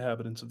all the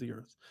inhabitants of the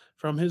earth.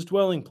 From his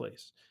dwelling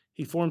place,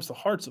 he forms the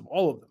hearts of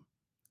all of them.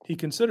 He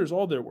considers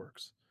all their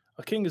works.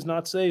 A king is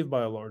not saved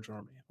by a large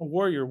army. A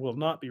warrior will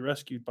not be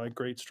rescued by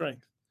great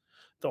strength.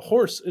 The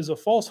horse is a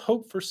false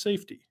hope for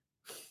safety.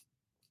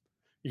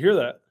 You hear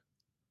that?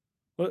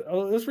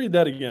 Let's read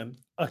that again.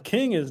 A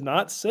king is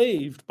not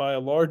saved by a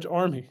large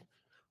army.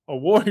 A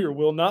warrior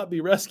will not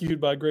be rescued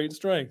by great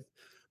strength.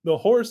 The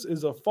horse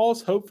is a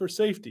false hope for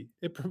safety.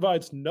 It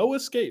provides no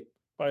escape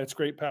by its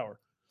great power.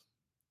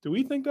 Do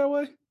we think that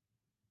way?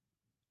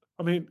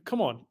 I mean,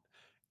 come on.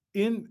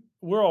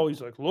 We're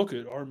always like, look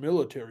at our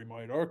military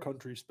might. Our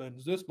country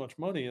spends this much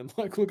money, and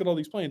like, look at all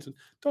these planes. And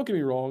don't get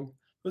me wrong,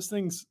 those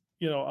things,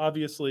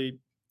 obviously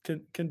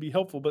can be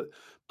helpful.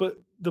 But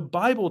the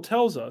Bible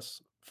tells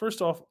us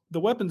First off, the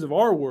weapons of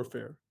our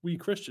warfare, we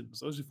Christians,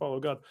 those who follow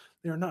God,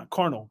 they are not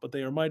carnal, but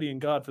they are mighty in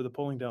God for the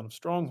pulling down of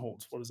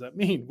strongholds. What does that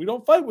mean? We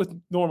don't fight with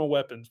normal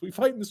weapons. We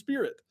fight in the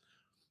spirit,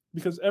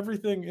 because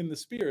everything in the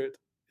spirit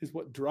is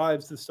what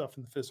drives this stuff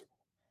in the physical.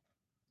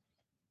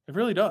 It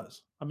really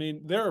does. I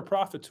mean, there are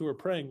prophets who are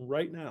praying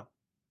right now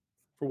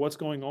for what's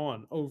going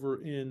on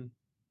over in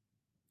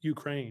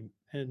Ukraine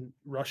and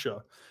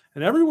Russia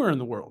and everywhere in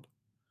the world.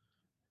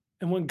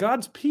 And when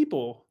God's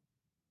people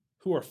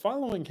who are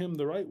following him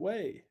the right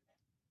way,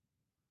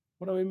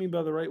 what do I mean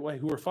by the right way?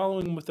 Who are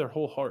following him with their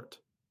whole heart,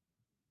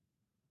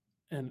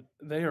 and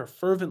they are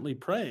fervently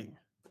praying,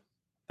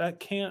 that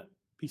can't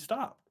be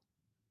stopped.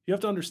 You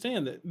have to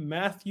understand that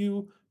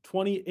Matthew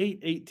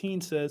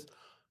 28:18 says,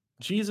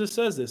 Jesus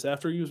says this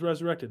after he was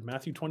resurrected,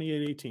 Matthew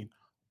 28:18,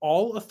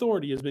 all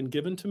authority has been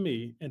given to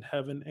me in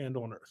heaven and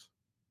on earth.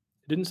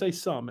 It didn't say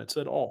some, it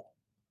said all.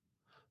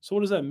 So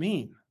what does that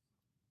mean?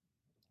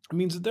 It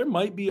means that there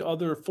might be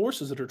other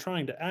forces that are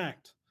trying to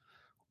act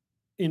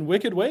in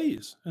wicked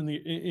ways in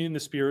the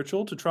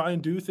spiritual to try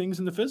and do things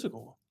in the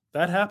physical.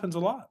 That happens a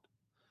lot.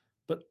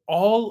 But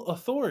all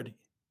authority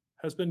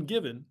has been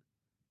given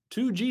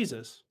to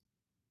Jesus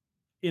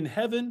in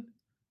heaven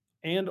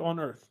and on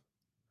earth.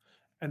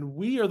 And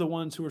we are the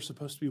ones who are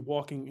supposed to be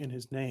walking in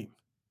his name.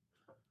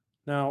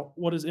 Now,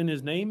 what does in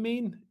his name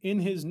mean? In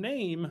his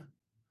name,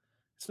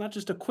 it's not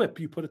just a quip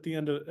you put at the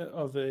end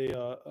of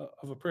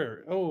a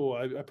prayer. Oh,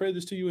 I pray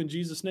this to you in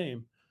Jesus'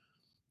 name.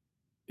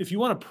 If you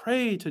want to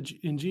pray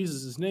in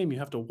Jesus' name, you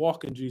have to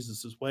walk in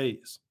Jesus'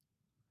 ways.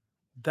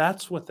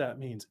 That's what that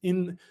means.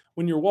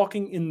 When you're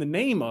walking in the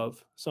name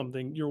of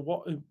something,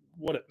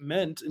 what it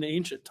meant in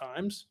ancient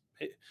times.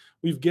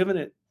 We've given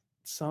it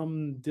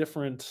some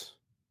different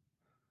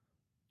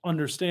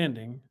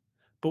understanding,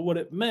 but what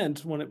it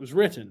meant when it was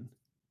written,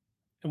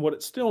 and what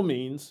it still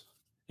means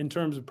in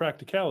terms of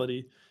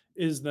practicality,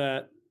 is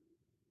that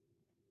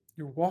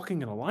you're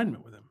walking in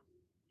alignment with him.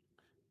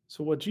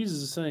 So what Jesus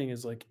is saying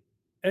is, like,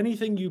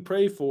 anything you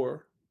pray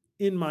for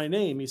in my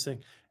name, he's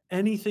saying,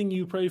 anything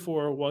you pray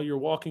for while you're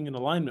walking in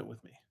alignment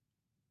with me.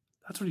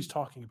 That's what he's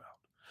talking about.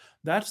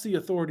 That's the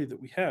authority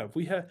that we have.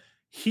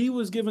 He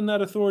was given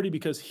that authority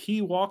because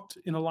he walked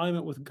in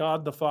alignment with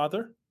God the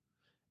Father.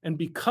 And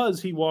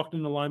because he walked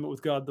in alignment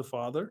with God the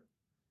Father,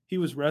 he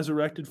was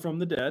resurrected from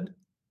the dead.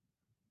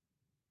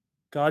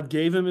 God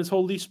gave him his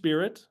Holy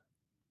Spirit.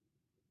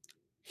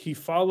 He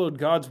followed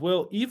God's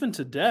will even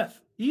to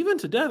death. Even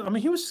to death. I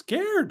mean, he was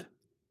scared.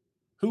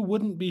 Who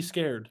wouldn't be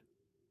scared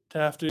to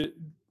have to,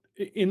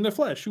 in the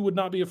flesh, who would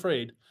not be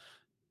afraid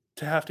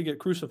to have to get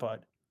crucified?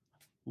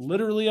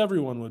 Literally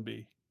everyone would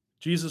be.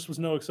 Jesus was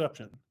no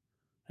exception.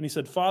 And he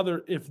said,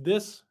 Father, if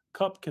this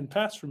cup can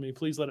pass from me,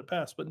 please let it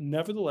pass. But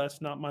nevertheless,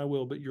 not my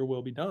will, but your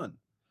will be done.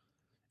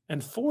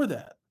 And for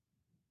that,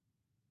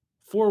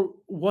 for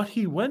what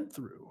he went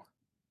through,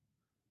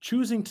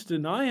 choosing to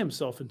deny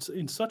himself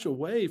in such a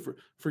way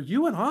for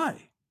you and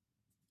I,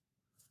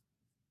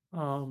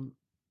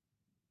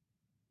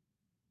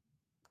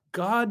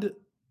 God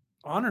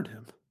honored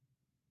him.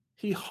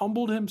 He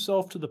humbled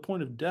himself to the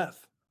point of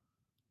death.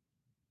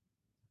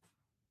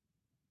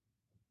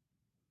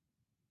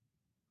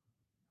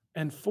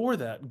 And for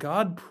that,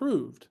 God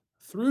proved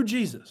through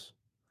Jesus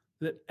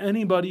that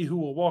anybody who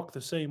will walk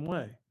the same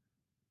way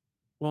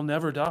will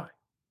never die.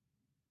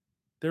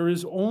 There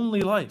is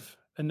only life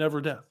and never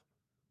death.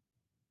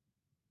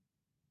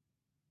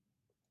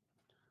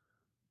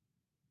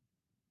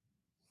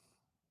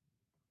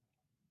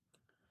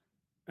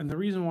 And the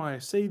reason why I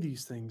say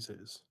these things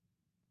is,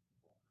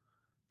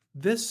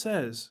 this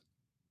says,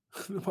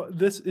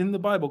 this in the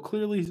Bible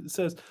clearly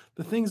says,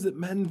 the things that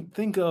men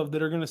think of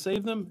that are going to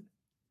save them,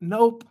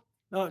 nope,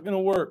 not going to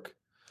work.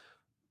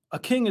 A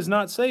king is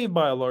not saved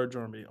by a large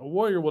army. A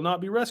warrior will not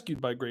be rescued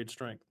by great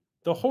strength.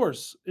 The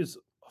horse is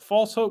a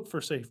false hope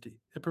for safety.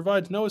 It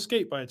provides no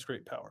escape by its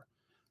great power.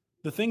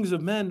 The things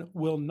of men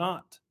will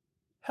not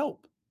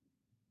help.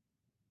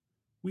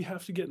 We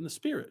have to get in the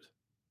spirit.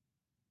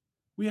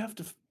 We have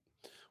to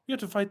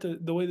fight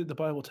the way that the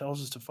Bible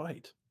tells us to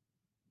fight.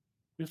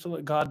 We have to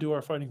let God do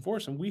our fighting for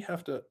us, and we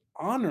have to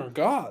honor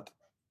God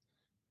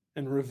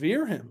and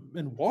revere him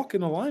and walk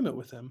in alignment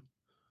with him.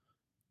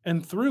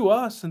 And through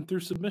us and through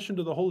submission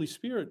to the Holy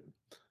Spirit,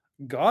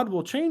 God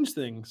will change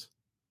things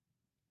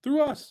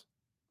through us.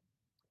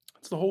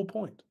 That's the whole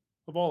point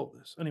of all of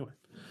this. Anyway,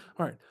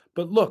 all right.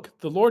 But look,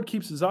 the Lord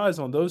keeps his eyes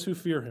on those who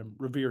fear him,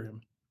 revere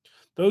him,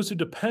 those who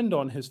depend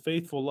on his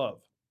faithful love.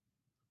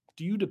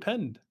 Do you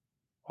depend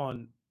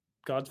on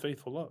God's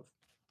faithful love?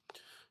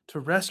 To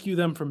rescue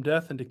them from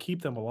death and to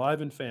keep them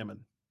alive in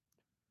famine.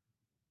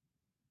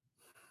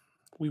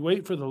 We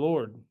wait for the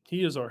Lord.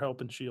 He is our help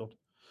and shield.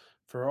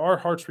 For our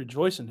hearts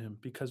rejoice in him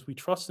because we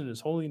trust in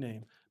his holy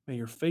name. May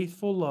your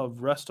faithful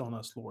love rest on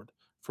us, Lord,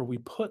 for we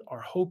put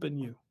our hope in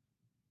you.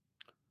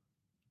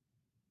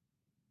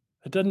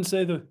 It doesn't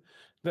say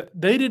that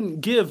they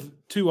didn't give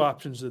two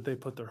options that they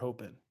put their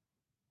hope in.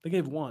 They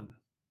gave one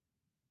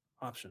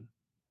option.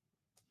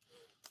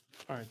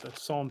 All right,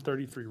 that's Psalm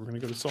 33. We're going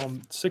to go to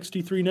Psalm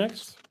 63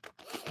 next.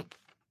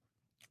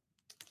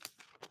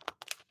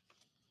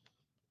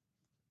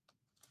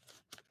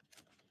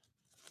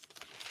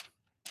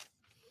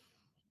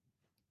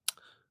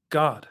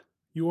 God,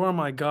 you are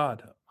my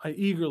God. I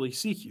eagerly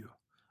seek you.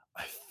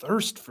 I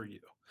thirst for you.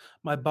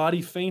 My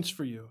body faints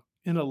for you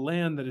in a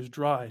land that is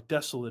dry,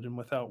 desolate, and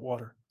without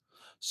water.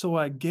 So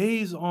I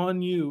gaze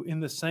on you in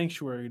the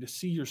sanctuary to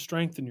see your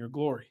strength and your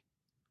glory.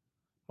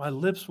 My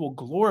lips will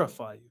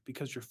glorify you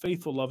because your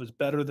faithful love is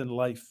better than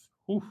life.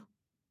 Whew,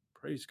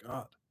 praise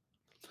God.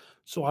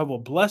 So I will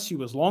bless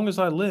you as long as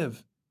I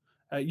live.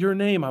 At your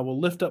name I will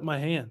lift up my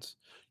hands.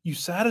 You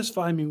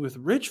satisfy me with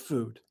rich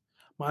food.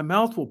 My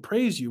mouth will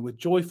praise you with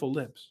joyful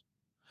lips.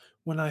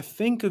 When I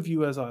think of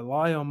you as I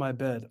lie on my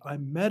bed, I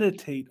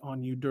meditate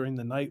on you during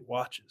the night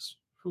watches.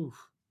 Whew.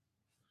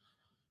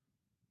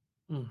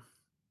 Mm,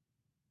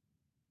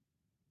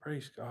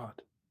 praise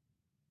God.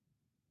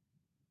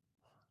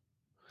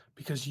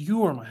 Because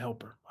you are my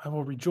helper, I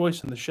will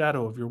rejoice in the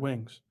shadow of your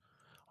wings.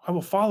 I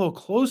will follow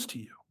close to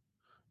you.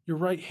 Your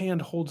right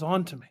hand holds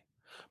on to me.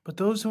 But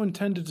those who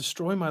intend to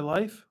destroy my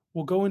life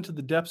will go into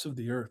the depths of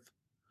the earth.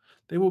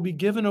 They will be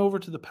given over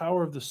to the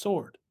power of the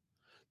sword.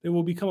 They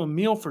will become a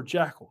meal for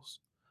jackals.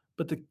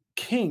 But the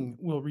king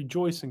will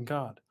rejoice in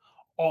God.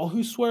 All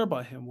who swear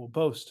by him will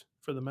boast,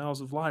 for the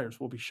mouths of liars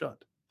will be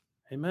shut.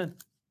 Amen.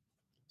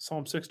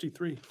 Psalm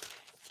 63.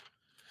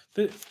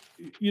 The,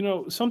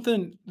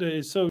 something that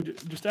is so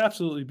just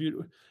absolutely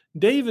beautiful.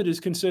 David is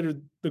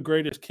considered the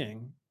greatest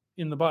king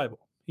in the Bible.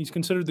 He's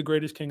considered the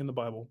greatest king in the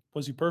Bible.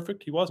 Was he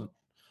perfect? He wasn't.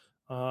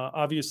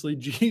 Obviously,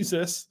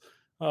 Jesus,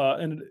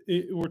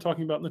 we're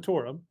talking about in the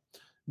Torah,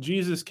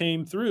 Jesus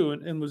came through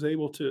and was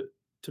able to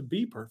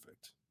be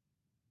perfect,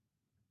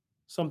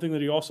 something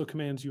that he also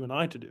commands you and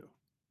I to do.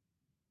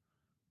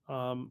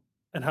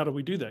 And how do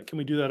we do that? Can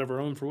we do that of our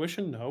own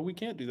fruition? No, we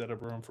can't do that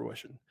of our own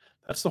fruition.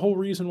 That's the whole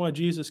reason why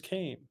Jesus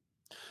came,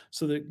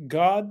 so that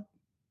God,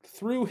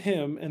 through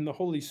him and the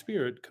Holy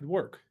Spirit, could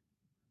work.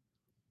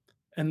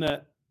 And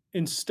that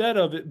instead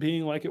of it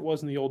being like it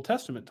was in the Old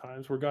Testament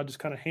times, where God just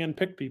kind of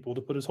handpicked people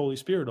to put his Holy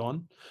Spirit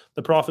on,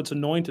 the prophets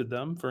anointed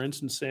them. For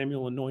instance,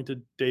 Samuel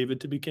anointed David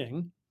to be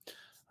king.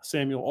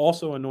 Samuel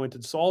also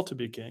anointed Saul to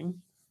be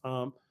king.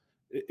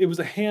 It was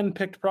a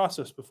handpicked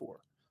process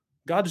before.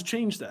 God has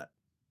changed that.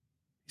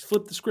 He's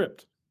flipped the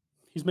script.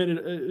 He's made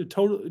it a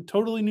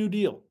totally new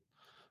deal,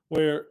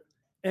 where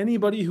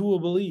anybody who will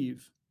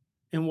believe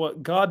in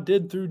what God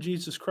did through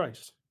Jesus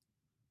Christ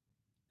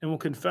and will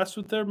confess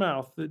with their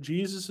mouth that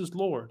Jesus is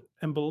Lord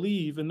and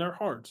believe in their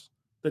hearts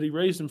that he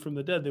raised him from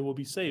the dead, they will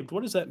be saved.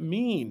 What does that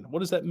mean? What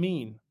does that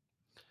mean?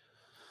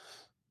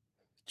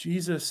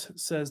 Jesus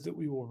says that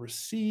we will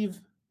receive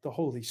the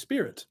Holy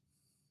Spirit,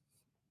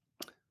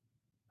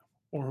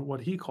 or what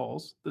he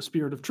calls the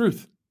Spirit of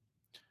truth.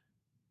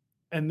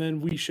 And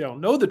then we shall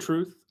know the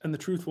truth, and the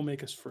truth will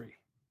make us free.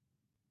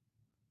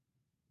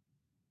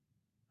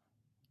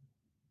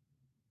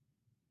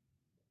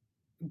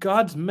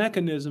 God's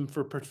mechanism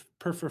for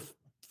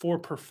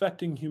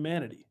perfecting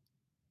humanity.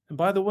 And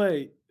by the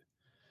way,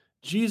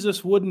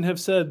 Jesus wouldn't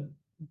have said,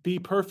 "Be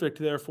perfect,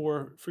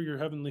 therefore, for your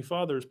heavenly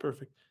Father is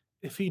perfect,"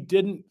 if he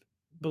didn't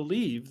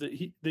believe that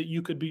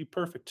you could be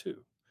perfect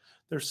too.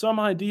 There's some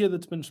idea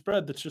that's been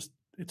spread that's just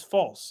it's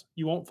false.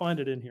 You won't find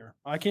it in here.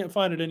 I can't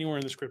find it anywhere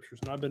in the scriptures,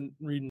 and I've been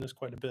reading this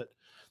quite a bit,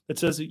 that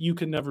says that you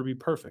can never be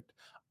perfect.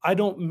 I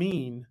don't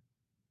mean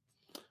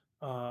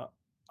uh,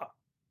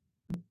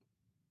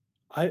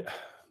 I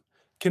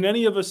can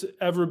any of us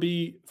ever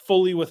be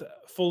fully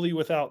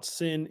without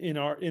sin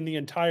in the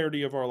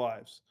entirety of our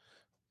lives?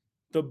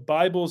 The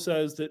Bible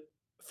says that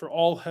for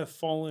all have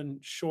fallen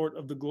short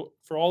of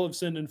for all have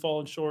sinned and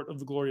fallen short of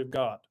the glory of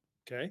God.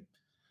 Okay,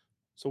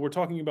 so we're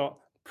talking about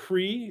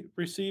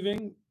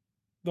pre-receiving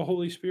the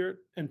Holy Spirit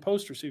and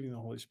post-receiving the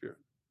Holy Spirit.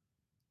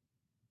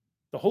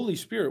 The Holy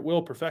Spirit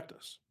will perfect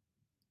us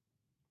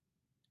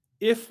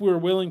if we're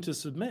willing to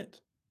submit.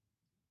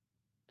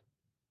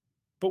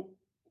 But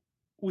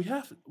we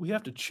have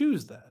to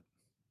choose that.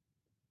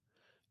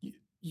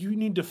 You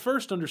need to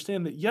first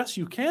understand that yes,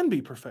 you can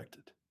be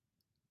perfected,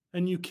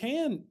 and you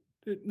can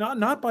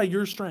not by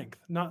your strength,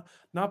 not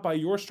by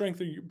your strength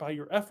or by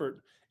your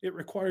effort. It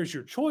requires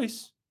your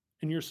choice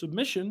and your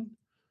submission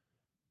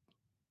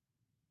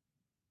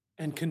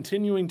and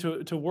continuing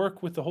to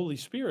work with the Holy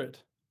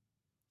Spirit.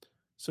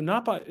 So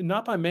not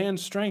by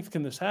man's strength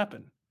can this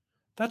happen.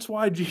 That's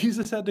why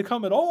Jesus had to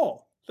come at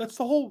all. That's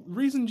the whole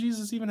reason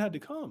Jesus even had to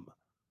come.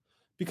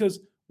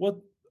 Because what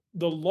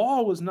the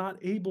law was not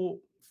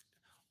able,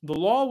 the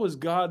law was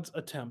God's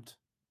attempt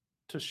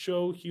to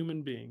show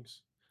human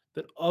beings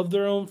that of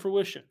their own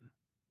fruition,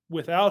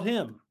 without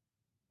him,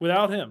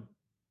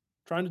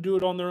 trying to do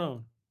it on their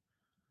own,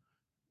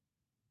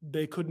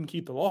 they couldn't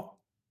keep the law.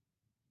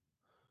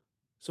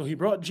 So he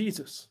brought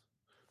Jesus,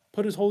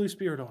 put his Holy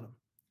Spirit on him.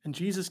 And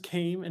Jesus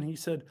came and he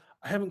said,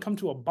 I haven't come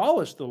to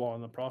abolish the law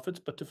and the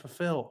prophets, but to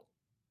fulfill.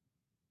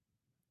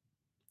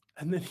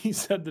 And then he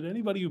said that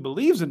anybody who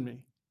believes in me,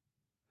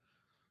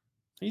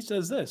 he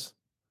says this,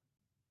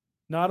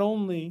 not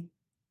only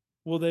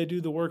will they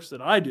do the works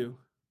that I do,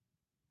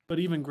 but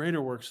even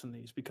greater works than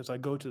these, because I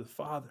go to the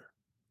Father.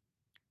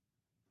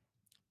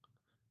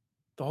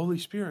 The Holy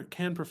Spirit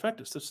can perfect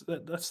us.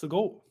 That's the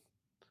goal.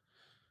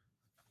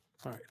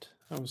 All right.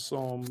 That was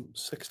Psalm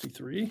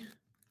 63.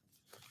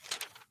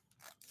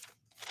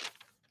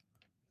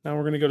 Now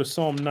we're going to go to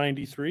Psalm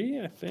 93,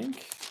 I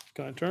think.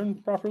 Can I turn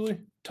properly?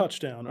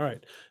 Touchdown. All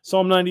right.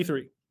 Psalm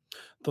 93.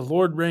 The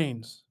Lord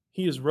reigns.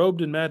 He is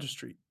robed in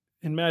majesty.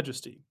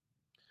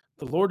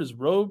 The Lord is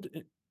robed,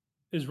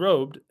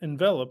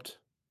 enveloped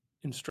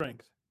in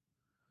strength.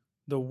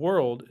 The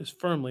world is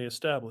firmly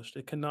established.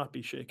 It cannot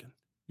be shaken.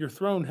 Your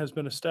throne has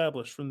been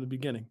established from the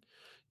beginning.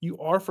 You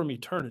are from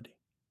eternity.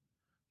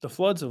 The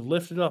floods have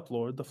lifted up,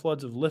 Lord. The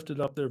floods have lifted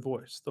up their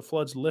voice. The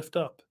floods lift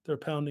up their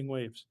pounding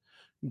waves.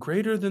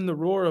 Greater than the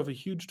roar of a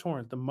huge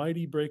torrent, the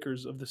mighty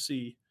breakers of the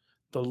sea.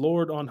 The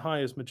Lord on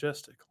high is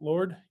majestic.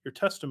 Lord, your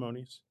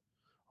testimonies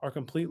are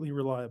completely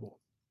reliable.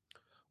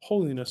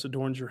 Holiness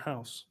adorns your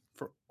house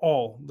for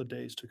all the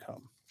days to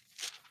come.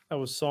 That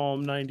was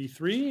Psalm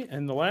 93.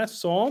 And the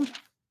last psalm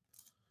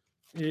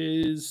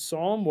is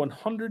Psalm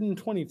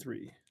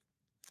 123.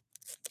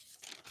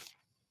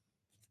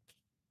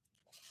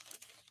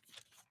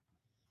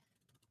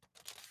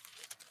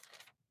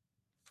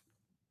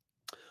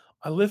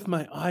 I lift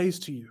my eyes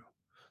to you,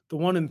 the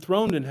one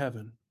enthroned in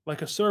heaven,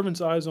 like a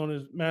servant's eyes on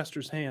his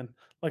master's hand,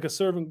 like a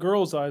servant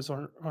girl's eyes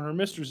on her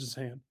mistress's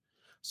hand.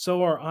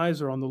 So our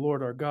eyes are on the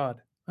Lord our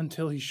God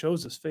until he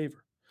shows us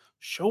favor.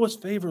 Show us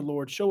favor,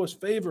 Lord, show us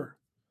favor,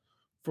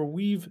 for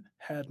we've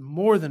had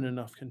more than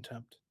enough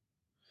contempt.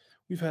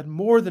 We've had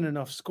more than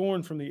enough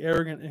scorn from the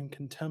arrogant and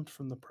contempt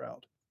from the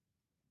proud.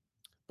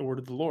 The word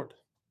of the Lord.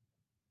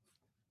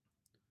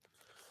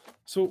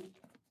 So,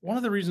 one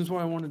of the reasons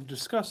why I wanted to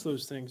discuss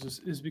those things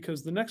is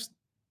because the next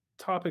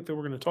topic that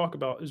we're going to talk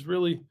about is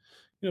really,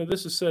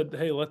 this is said,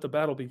 hey, let the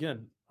battle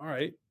begin. All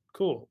right,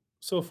 cool.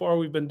 So far,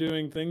 we've been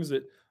doing things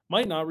that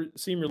might not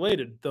seem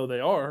related, though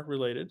they are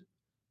related.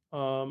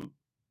 We're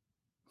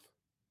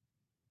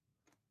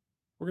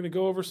going to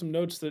go over some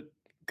notes that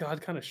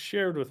God kind of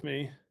shared with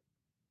me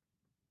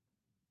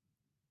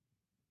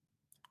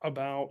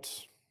about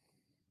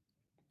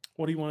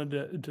what he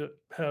wanted to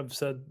have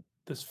said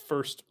this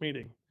first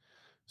meeting.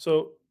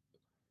 So,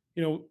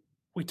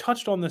 we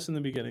touched on this in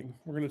the beginning.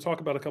 We're going to talk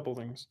about a couple of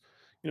things.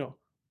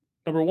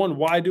 Number one,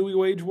 why do we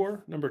wage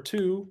war? Number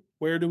two,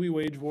 where do we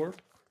wage war?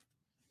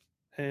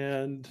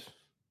 And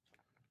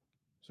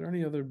is there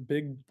any other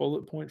big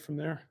bullet point from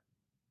there?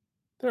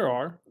 There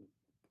are,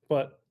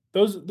 but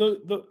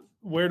the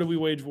where do we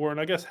wage war, and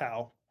I guess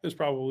how is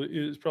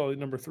probably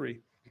number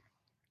three.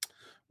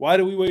 Why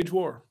do we wage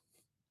war?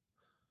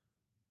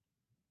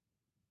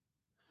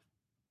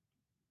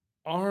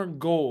 Our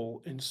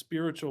goal in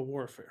spiritual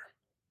warfare,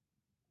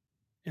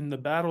 in the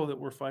battle that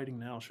we're fighting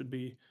now, should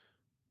be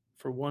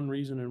for one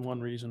reason and one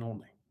reason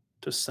only: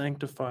 to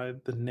sanctify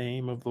the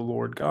name of the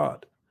Lord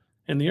God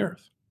in the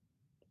earth.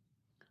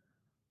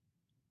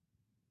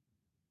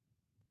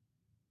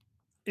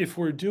 If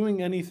we're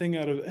doing anything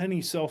out of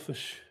any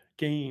selfish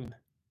gain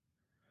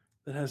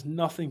that has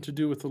nothing to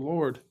do with the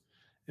Lord,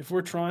 if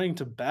we're trying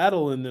to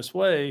battle in this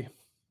way,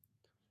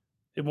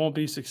 it won't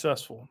be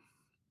successful.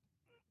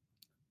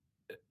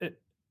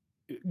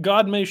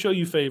 God may show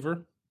you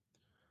favor,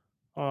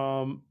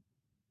 but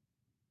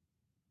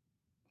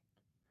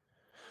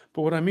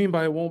what I mean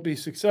by it won't be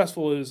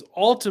successful is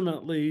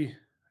ultimately,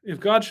 if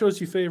God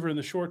shows you favor in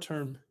the short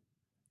term,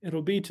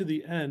 it'll be to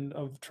the end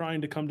of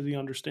trying to come to the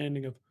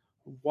understanding of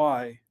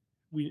why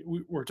we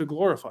were to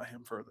glorify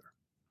him further.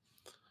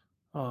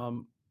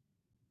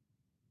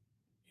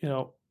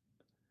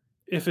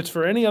 If it's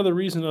for any other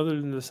reason other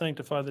than to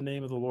sanctify the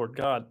name of the Lord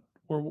God,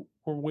 we're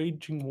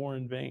waging war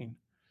in vain.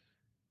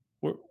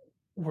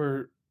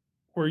 We're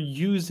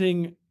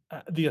using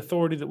the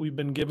authority that we've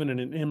been given in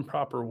an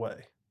improper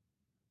way.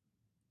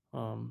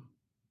 And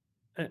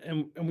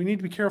we need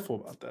to be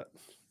careful about that.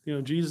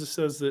 Jesus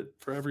says that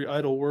for every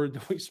idle word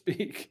that we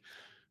speak,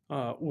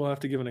 we'll have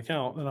to give an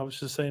account. And I was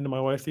just saying to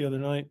my wife the other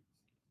night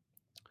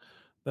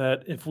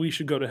that if we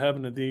should go to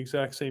heaven at the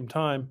exact same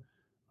time,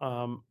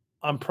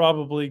 I'm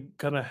probably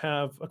going to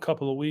have a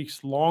couple of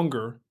weeks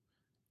longer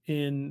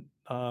in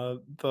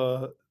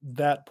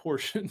that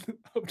portion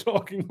of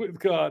talking with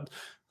God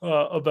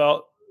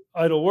about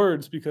idle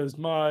words, because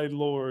my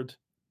Lord,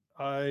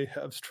 I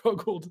have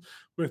struggled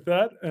with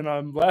that, and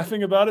I'm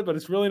laughing about it, but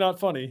it's really not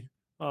funny.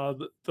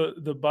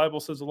 The Bible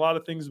says a lot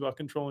of things about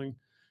controlling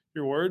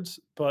your words,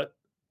 but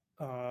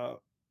the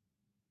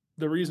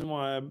reason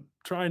why I'm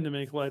trying to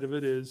make light of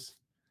it is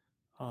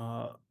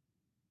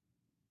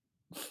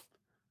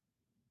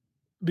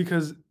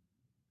because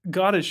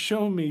God has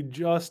shown me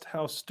just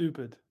how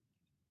stupid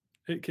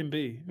it can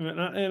be.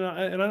 And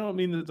I don't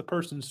mean that the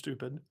person's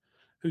stupid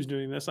who's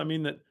doing this. I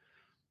mean that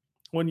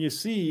when you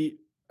see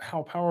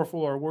how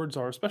powerful our words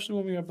are, especially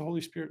when we have the Holy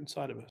Spirit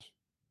inside of us,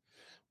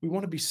 we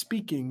want to be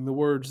speaking the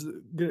words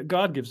that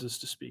God gives us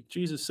to speak.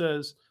 Jesus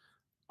says,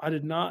 I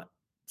did not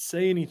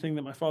say anything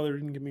that my Father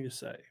didn't give me to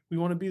say. We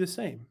want to be the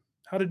same.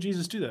 How did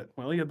Jesus do that?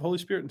 Well, you have the Holy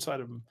Spirit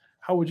inside of him.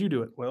 How would you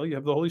do it? Well, you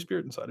have the Holy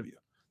Spirit inside of you.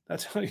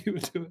 That's how you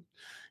would do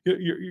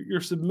it. You're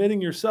submitting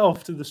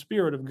yourself to the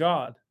Spirit of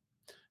God,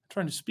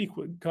 trying to speak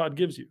what God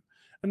gives you.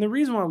 And the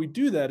reason why we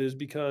do that is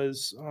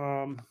because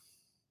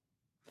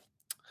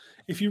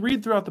If you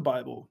read throughout the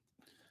Bible,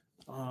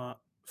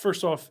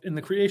 first off, in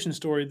the creation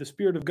story, the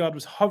Spirit of God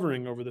was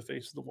hovering over the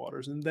face of the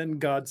waters, and then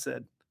God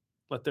said,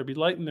 "Let there be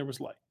light," and there was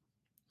light.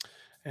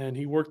 And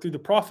He worked through the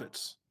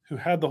prophets who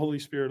had the Holy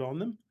Spirit on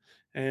them,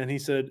 and He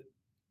said,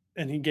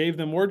 and He gave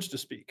them words to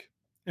speak.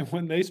 And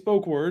when they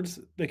spoke words,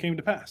 they came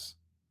to pass.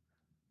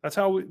 That's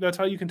how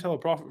you can tell a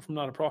prophet from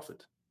not a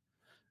prophet.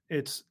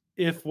 It's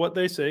if what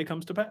they say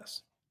comes to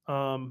pass.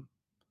 Um,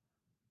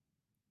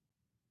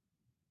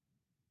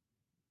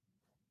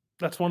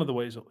 that's one of the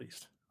ways, at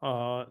least.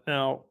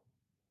 Now,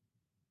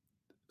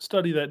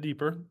 study that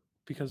deeper,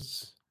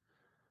 because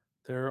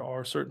there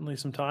are certainly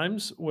some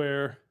times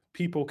where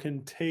people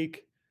can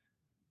take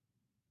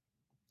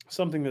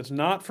something that's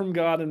not from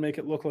God and make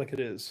it look like it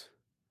is.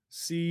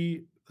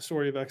 See the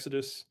story of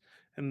Exodus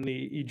and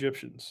the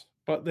Egyptians,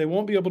 but they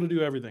won't be able to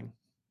do everything.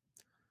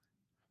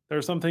 There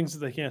are some things that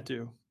they can't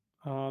do,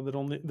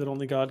 that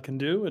only God can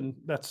do, and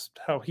that's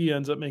how He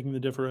ends up making the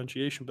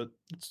differentiation. But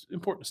it's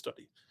important to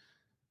study.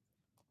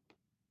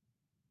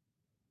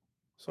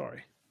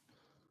 Sorry.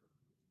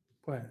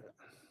 But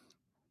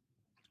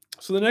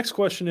so the next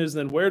question is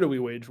then, where do we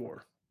wage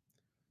war?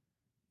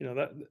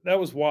 That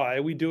was why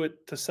we do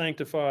it, to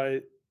sanctify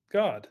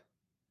God,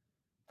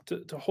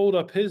 to hold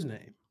up His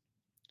name.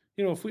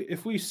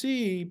 If we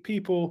see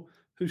people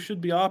who should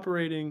be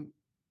operating,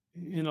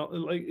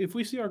 like if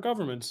we see our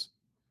governments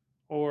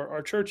or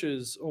our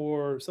churches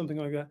or something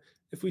like that,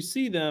 if we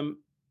see them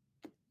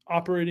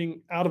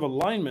operating out of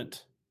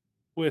alignment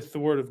with the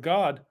Word of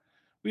God,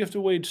 we have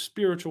to wage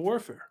spiritual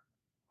warfare.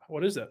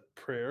 What is that?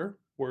 Prayer,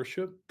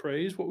 worship,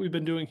 praise, what we've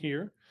been doing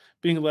here,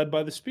 being led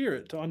by the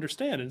Spirit to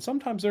understand. And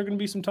sometimes there are going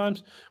to be some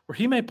times where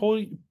He may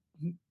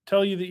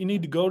tell you that you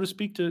need to go to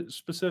speak to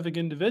specific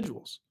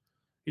individuals.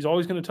 He's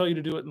always going to tell you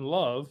to do it in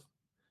love,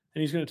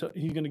 and he's going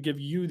to give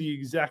you the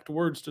exact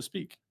words to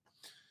speak.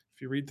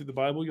 If you read through the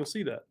Bible, you'll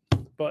see that.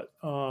 But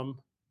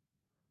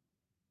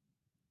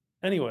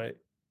anyway,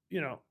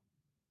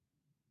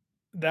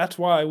 that's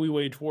why we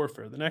wage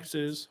warfare. The next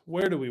is,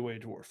 where do we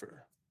wage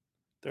warfare?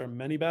 There are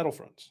many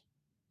battlefronts.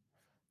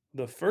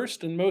 The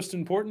first and most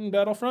important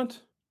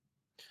battlefront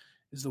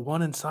is the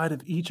one inside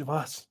of each of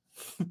us.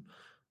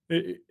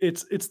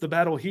 It's the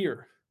battle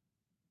here.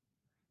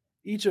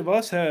 Each of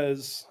us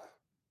has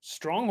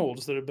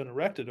strongholds that have been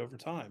erected over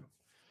time.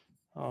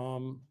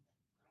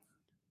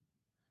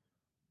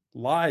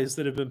 Lies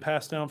that have been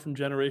passed down from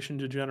generation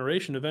to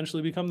generation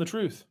eventually become the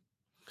truth.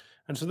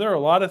 And so there are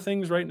a lot of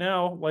things right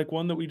now, like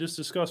one that we just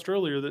discussed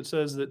earlier, that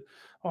says that,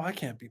 oh, I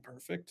can't be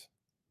perfect.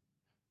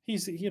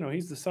 He's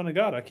the Son of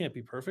God. I can't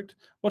be perfect.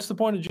 What's the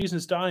point of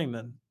Jesus dying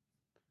then?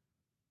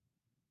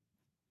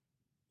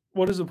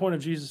 What is the point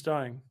of Jesus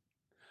dying?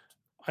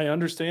 I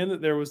understand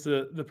that there was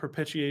the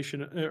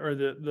propitiation, or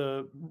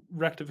the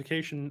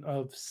rectification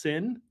of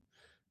sin,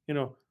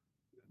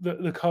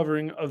 the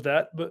covering of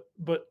that,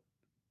 but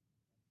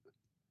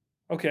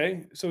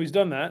okay, so He's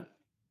done that.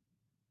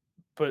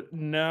 But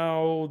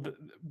now,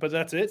 but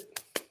that's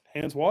it?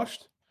 Hands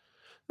washed?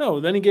 No,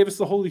 then He gave us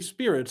the Holy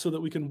Spirit so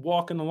that we can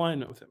walk in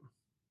alignment with Him.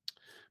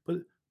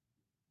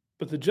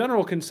 But the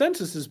general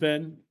consensus has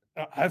been,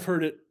 I've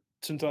heard it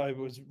since I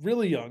was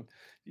really young,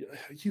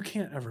 you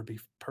can't ever be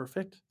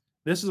perfect.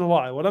 This is a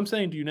lie. What I'm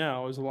saying to you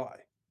now is a lie.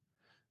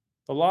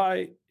 The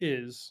lie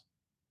is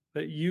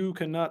that you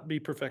cannot be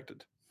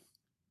perfected.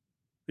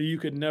 That you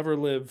could never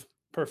live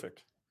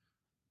perfect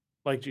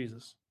like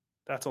Jesus.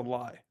 That's a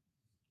lie.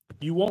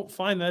 You won't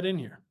find that in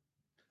here.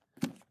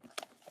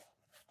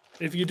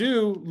 If you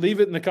do, leave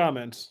it in the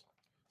comments,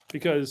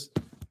 because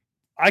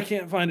I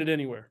can't find it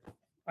anywhere.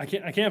 I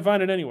can't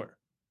find it anywhere.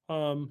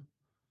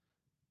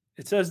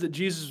 It says that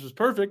Jesus was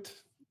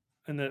perfect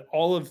and that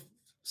all have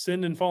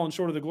sinned and fallen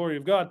short of the glory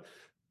of God.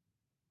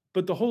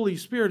 But the Holy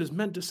Spirit is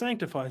meant to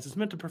sanctify us. It's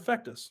meant to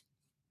perfect us.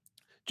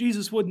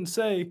 Jesus wouldn't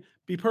say,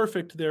 be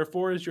perfect,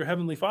 therefore, as your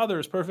heavenly Father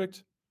is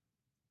perfect.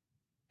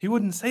 He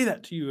wouldn't say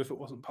that to you if it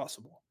wasn't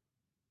possible.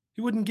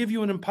 He wouldn't give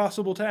you an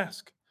impossible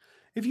task.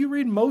 If you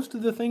read most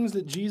of the things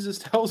that Jesus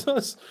tells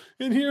us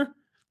in here,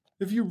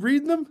 if you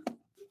read them,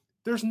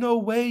 there's no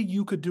way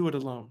you could do it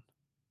alone.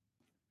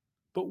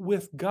 But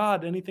with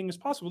God, anything is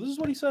possible. This is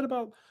what He said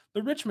about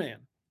the rich man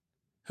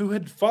who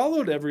had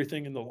followed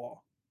everything in the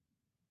law.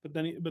 But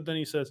then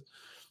he says,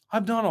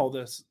 I've done all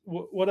this.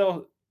 What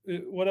else?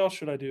 What else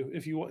should I do?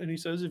 And He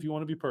says, if you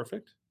want to be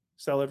perfect,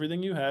 sell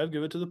everything you have,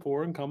 give it to the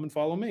poor, and come and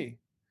follow me.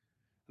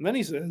 And then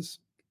He says,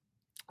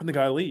 and the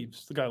guy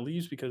leaves. The guy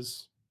leaves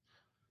because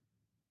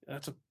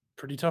that's a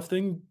pretty tough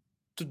thing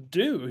to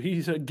do.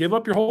 He said, give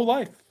up your whole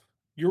life.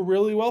 You're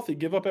really wealthy.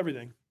 Give up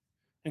everything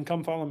and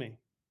come follow me.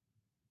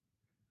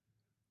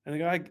 And the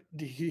guy,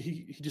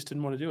 he just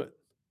didn't want to do it.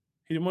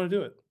 He didn't want to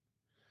do it.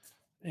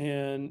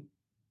 And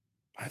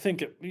I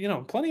think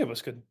plenty of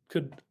us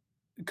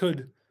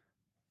could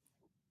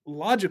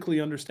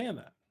logically understand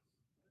that.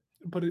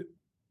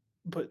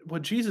 But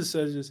what Jesus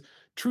says is,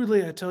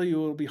 truly I tell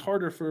you, it'll be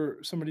harder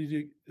for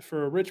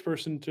a rich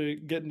person to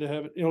get into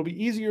heaven. It'll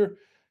be easier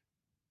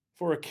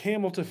for a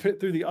camel to fit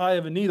through the eye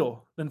of a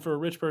needle than for a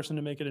rich person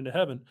to make it into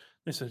heaven.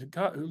 They said,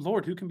 God,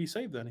 Lord, who can be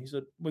saved then? He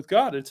said, with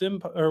God,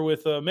 or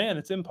with man,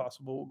 it's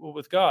impossible. But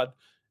with God,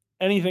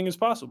 anything is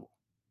possible.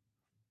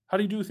 How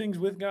do you do things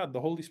with God? The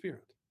Holy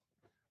Spirit,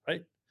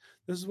 right?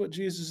 This is what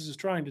Jesus is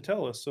trying to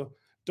tell us. So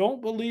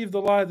don't believe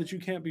the lie that you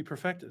can't be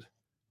perfected.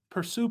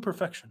 Pursue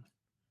perfection.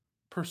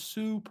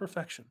 Pursue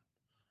perfection.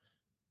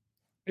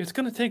 It's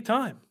going to take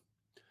time.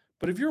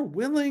 But if you're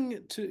willing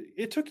to,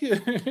 it took you,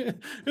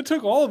 it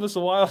took all of us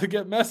a while to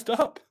get messed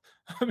up.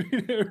 I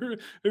mean, it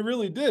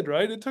really did,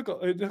 right? It took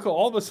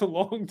all of us a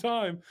long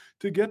time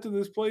to get to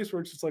this place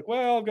where it's just like,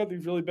 well, I've got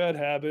these really bad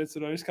habits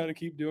and I just kind of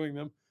keep doing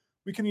them.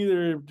 We can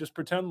either just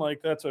pretend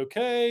like that's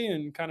okay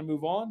and kind of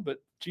move on,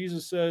 but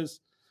Jesus says,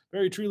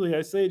 very truly,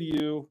 I say to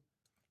you,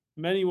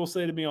 many will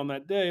say to me on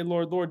that day,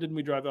 Lord, Lord, didn't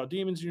we drive out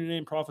demons in your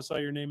name, prophesy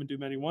your name, and do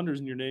many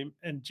wonders in your name?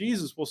 And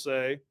Jesus will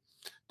say,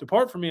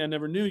 depart from me, I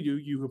never knew you,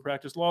 you who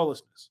practice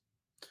lawlessness.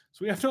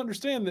 So we have to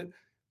understand that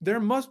there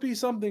must be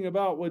something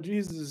about what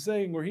Jesus is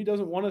saying where he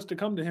doesn't want us to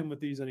come to him with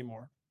these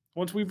anymore.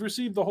 Once we've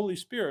received the Holy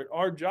Spirit,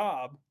 our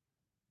job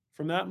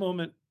from that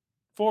moment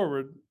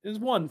forward is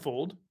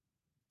onefold,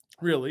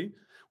 really,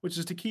 which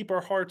is to keep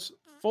our hearts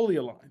fully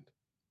aligned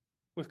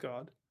with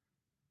God,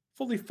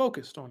 fully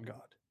focused on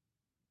God,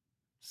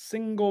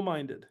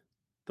 single-minded.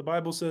 The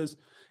Bible says,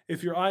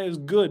 if your eye is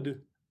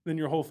good, then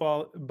your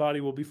whole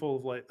body will be full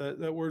of light.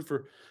 That word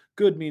for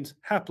good means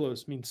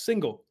haplos, means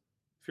single.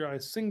 If your eye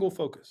is single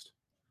focused,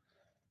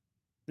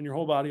 then your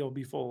whole body will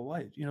be full of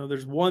light. You know,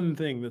 there's one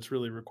thing that's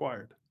really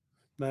required.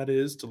 That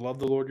is to love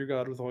the Lord your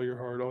God with all your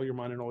heart, all your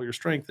mind, and all your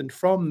strength. And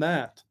from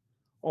that,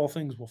 all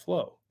things will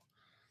flow.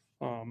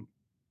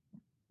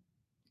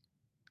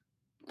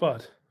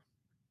 But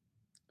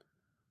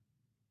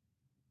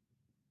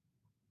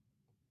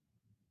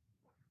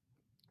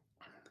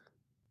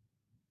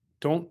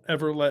don't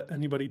ever let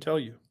anybody tell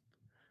you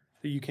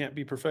that you can't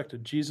be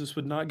perfected. Jesus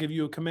would not give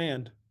you a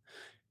command.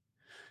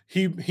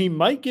 He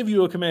might give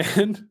you a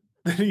command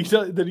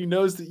that he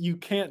knows that you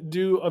can't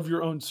do of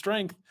your own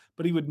strength,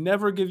 but he would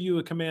never give you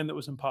a command that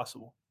was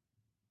impossible.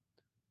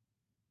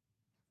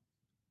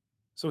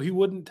 So he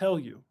wouldn't tell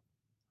you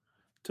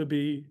to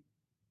be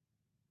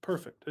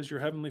perfect as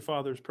your heavenly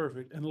Father is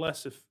perfect,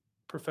 unless if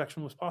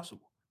perfection was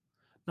possible,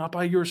 not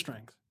by your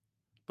strength,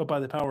 but by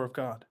the power of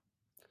God.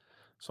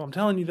 So I'm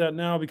telling you that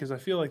now because I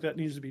feel like that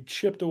needs to be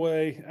chipped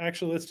away.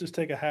 Actually, let's just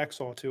take a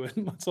hacksaw to it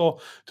and let's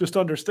all just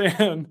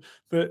understand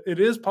that it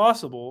is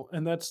possible.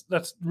 And that's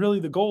really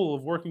the goal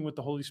of working with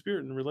the Holy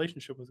Spirit in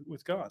relationship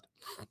with God.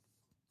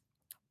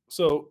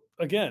 So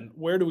again,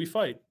 where do we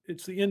fight?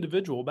 It's the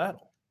individual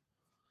battle.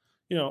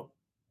 You know,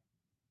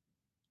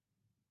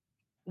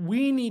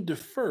 we need to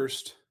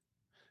first,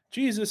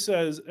 Jesus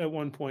says at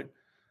one point,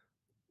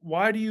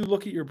 why do you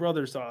look at your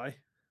brother's eye?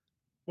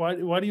 Why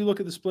do you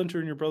look at the splinter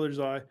in your brother's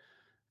eye?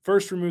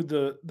 First remove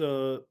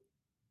the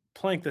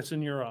plank that's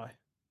in your eye.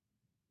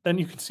 Then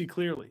you can see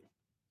clearly.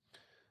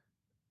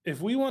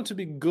 If we want to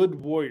be good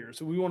warriors,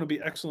 if we want to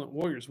be excellent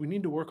warriors, we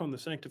need to work on the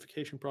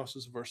sanctification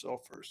process of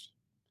ourselves first.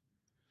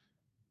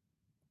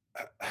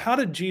 How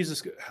did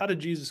Jesus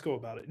go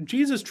about it?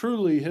 Jesus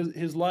truly,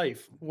 his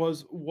life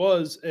was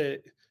the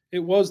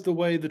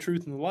way, the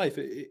truth, and the life.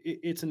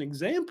 It's an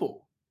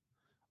example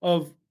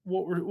of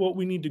what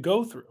we need to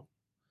go through.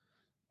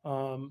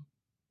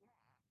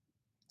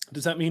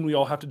 Does that mean we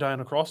all have to die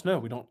on a cross? No,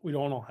 we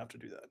don't all have to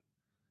do that.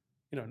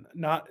 You know,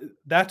 not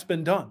that's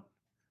been done.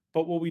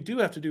 But what we do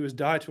have to do is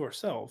die to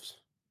ourselves,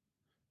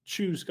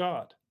 choose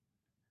God,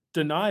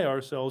 deny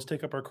ourselves,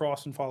 take up our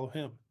cross, and follow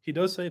Him. He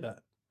does say that.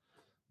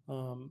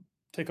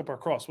 Take up our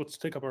cross. What's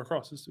take up our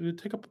cross? Is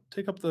take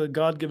up the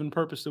God-given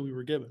purpose that we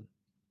were given.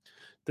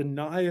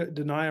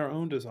 Deny our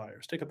own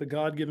desires. Take up the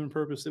God-given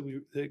purpose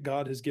that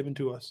God has given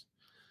to us,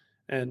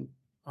 and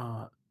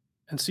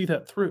see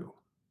that through.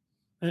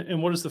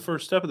 And what is the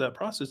first step of that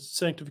process? It's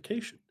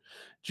sanctification.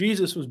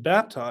 Jesus was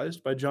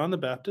baptized by John the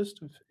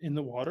Baptist in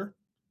the water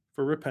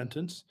for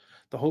repentance.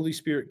 The Holy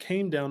Spirit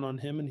came down on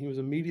him, and he was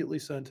immediately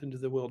sent into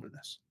the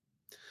wilderness.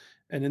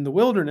 And in the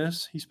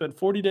wilderness, he spent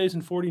 40 days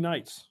and 40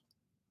 nights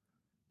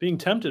being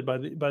tempted by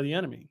the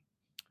enemy.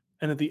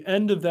 And at the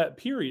end of that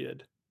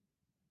period,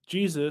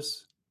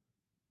 Jesus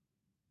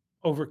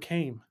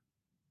overcame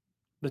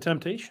the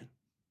temptation.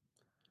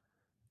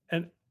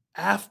 And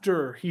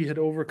after he had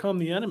overcome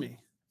the enemy,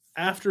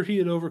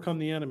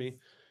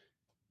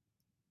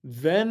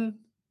 then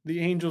the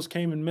angels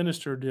came and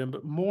ministered to him.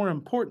 But more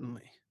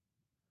importantly,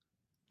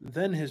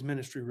 then his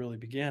ministry really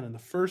began. And the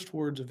first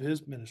words of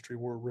his ministry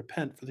were,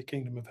 repent, for the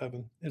kingdom of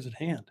heaven is at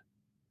hand.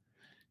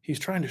 He's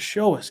trying to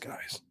show us,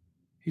 guys.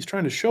 He's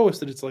trying to show us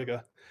that it's like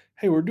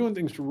hey, we're doing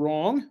things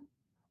wrong.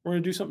 We're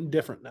going to do something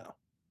different now.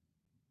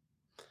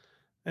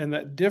 And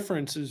that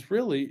difference is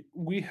really,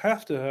 we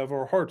have to have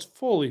our hearts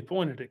fully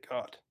pointed at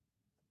God,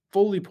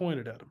 fully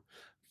pointed at Him,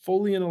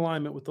 fully in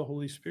alignment with the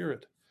Holy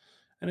Spirit.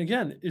 And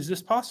again, is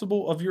this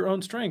possible of your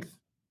own strength?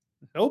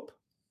 Nope.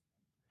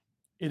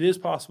 It is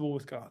possible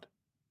with God.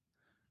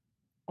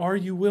 Are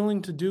you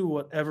willing to do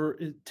whatever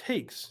it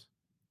takes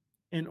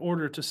in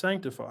order to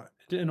sanctify,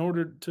 in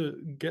order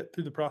to get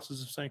through the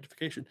process of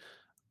sanctification.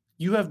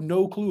 You have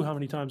no clue how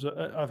many times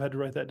I've had to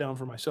write that down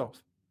for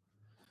myself.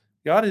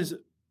 God has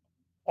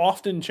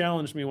often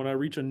challenged me when I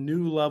reach a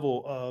new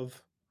level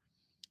of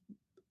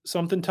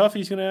something tough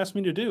he's going to ask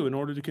me to do in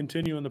order to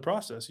continue in the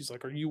process. He's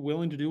like, "Are you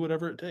willing to do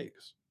whatever it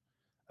takes?"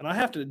 And I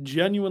have to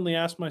genuinely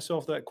ask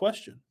myself that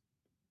question.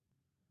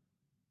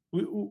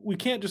 We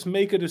can't just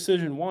make a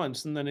decision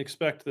once and then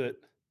expect that,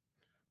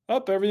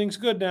 up, everything's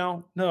good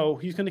now. No,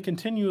 he's going to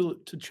continue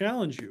to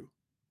challenge you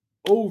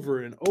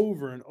over and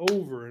over and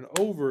over and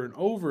over and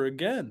over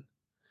again.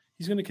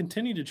 He's going to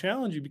continue to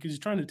challenge you because he's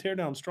trying to tear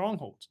down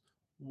strongholds.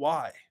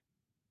 Why?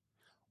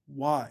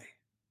 Why?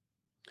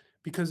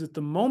 Because at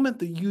the moment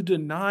that you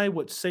deny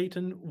what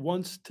Satan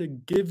wants to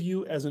give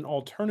you as an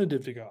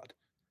alternative to God,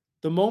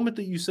 the moment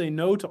that you say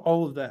no to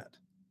all of that,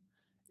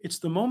 it's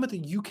the moment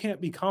that you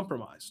can't be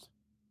compromised.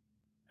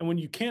 And when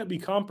you can't be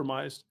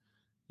compromised,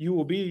 you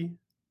will be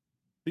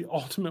the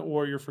ultimate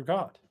warrior for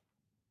God.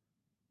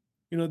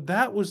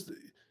 That was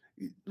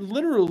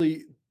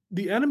literally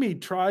the enemy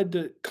tried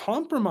to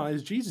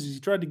compromise Jesus. He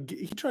tried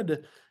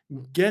to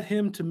get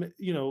him to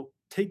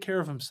take care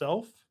of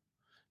himself,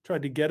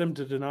 tried to get him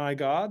to deny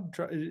God,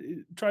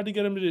 tried to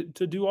get him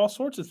to do all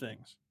sorts of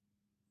things.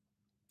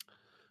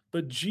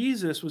 But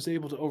Jesus was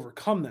able to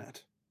overcome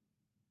that.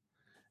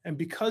 And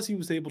because he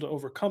was able to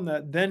overcome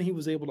that, then he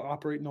was able to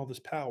operate in all this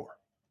power.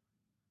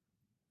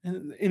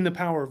 And in the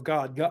power of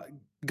God.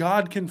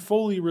 God can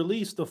fully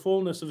release the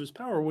fullness of his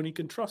power when he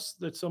can trust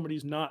that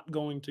somebody's not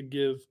going to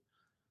give,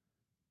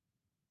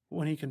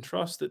 when he can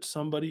trust that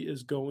somebody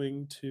is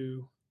going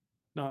to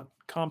not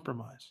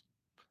compromise,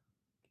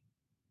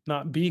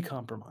 not be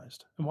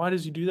compromised. And why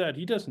does he do that?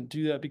 He doesn't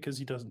do that because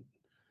he doesn't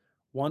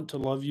want to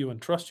love you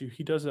and trust you.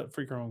 He does that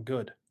for your own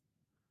good.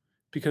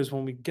 Because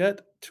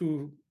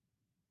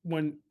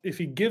if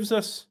he gives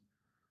us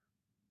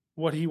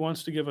what he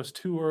wants to give us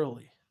too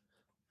early,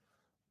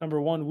 number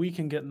one, we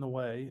can get in the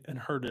way and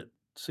hurt it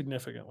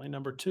significantly.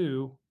 Number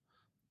two,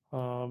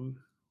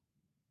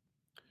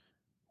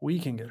 we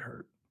can get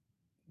hurt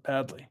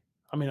badly.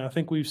 I mean, I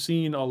think we've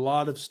seen a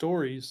lot of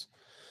stories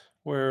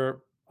where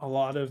a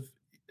lot of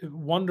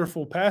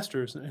wonderful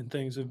pastors and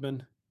things have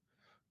been,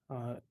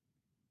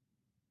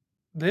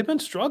 they've been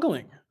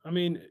struggling. I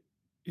mean,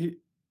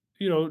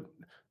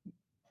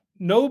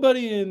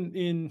 nobody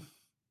in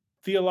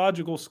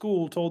theological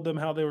school told them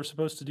how they were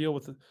supposed to deal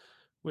with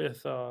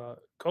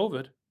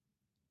COVID.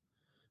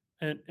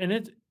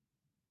 And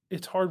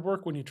it's hard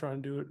work when you try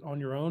and do it on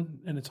your own,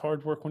 and it's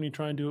hard work when you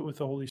try and do it with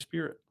the Holy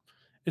Spirit.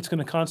 It's going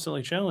to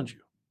constantly challenge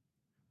you.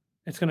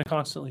 It's going to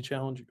constantly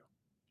challenge you.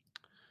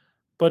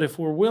 But if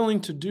we're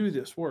willing to do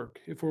this work,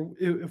 if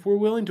we're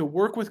willing to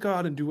work with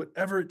God and do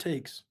whatever it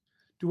takes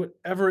to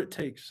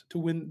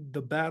win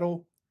the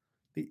battle,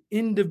 the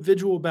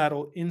individual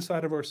battle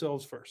inside of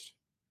ourselves first,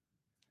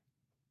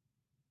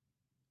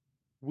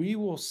 we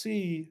will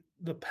see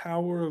the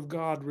power of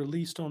God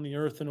released on the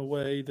earth in a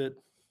way that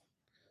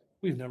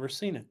we've never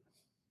seen it.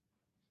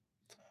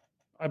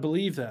 I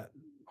believe that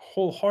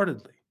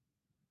wholeheartedly.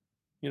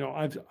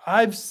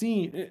 I've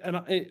seen, and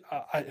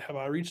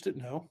I reached it?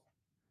 No.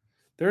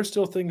 There are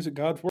still things that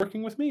God's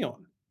working with me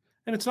on,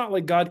 and it's not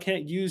like God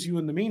can't use you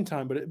in the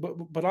meantime.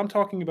 But I'm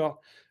talking about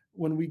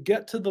when we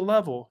get to the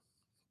level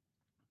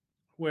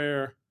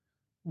where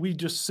we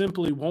just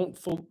simply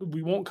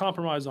we won't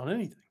compromise on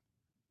anything.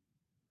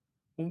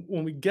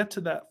 When we get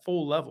to that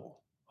full level,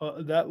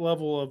 that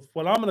level of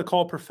what I'm going to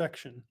call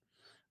perfection,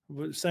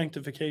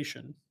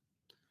 sanctification.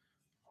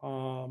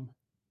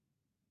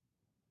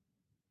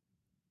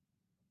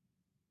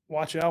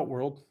 Watch out,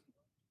 world.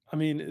 I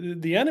mean,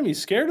 the enemy's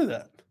scared of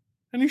that,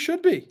 and he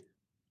should be.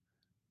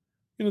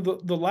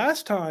 The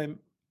last time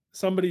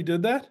somebody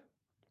did that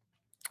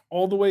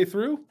all the way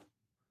through,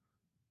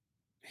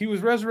 he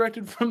was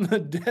resurrected from the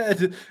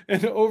dead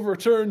and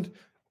overturned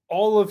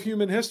all of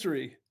human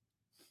history.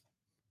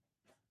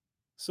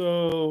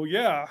 So,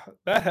 yeah,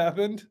 that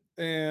happened.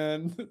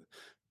 And,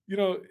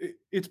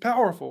 it's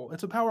powerful.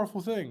 It's a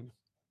powerful thing.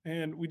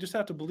 And we just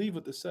have to believe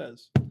what this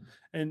says.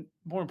 And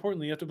more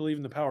importantly, you have to believe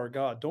in the power of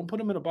God. Don't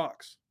put him in a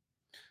box.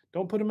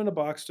 Don't put him in a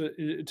box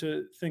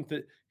to think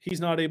that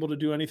he's not able to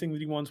do anything that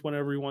he wants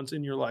whenever he wants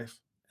in your life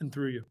and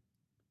through you.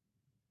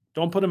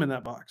 Don't put him in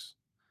that box.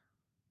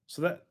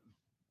 So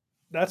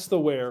that's the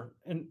where.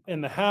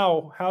 And the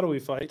how. How do we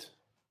fight?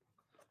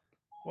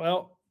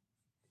 Well,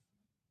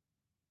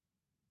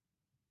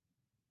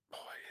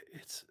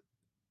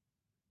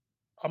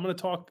 I'm going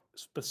to talk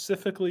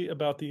specifically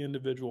about the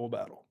individual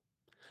battle.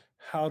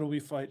 How do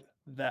we fight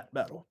that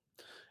battle?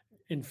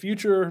 In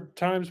future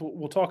times,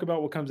 we'll talk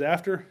about what comes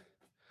after.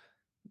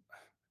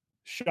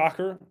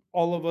 Shocker.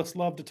 All of us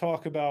love to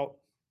talk about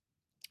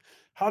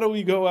how do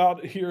we go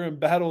out here and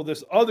battle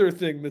this other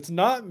thing that's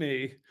not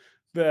me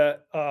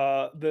that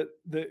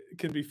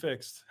can be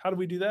fixed. How do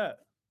we do that?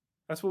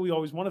 That's what we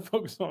always want to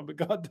focus on, but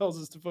God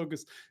tells us to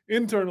focus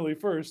internally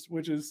first,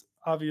 which is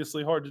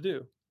obviously hard to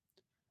do.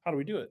 How do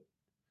we do it?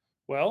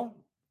 Well,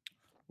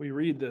 we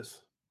read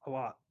this a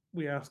lot.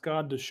 We ask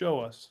God to show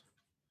us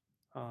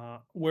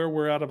where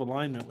we're out of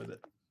alignment with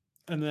it.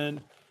 And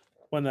then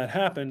when that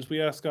happens,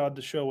 we ask God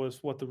to show us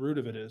what the root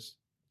of it is.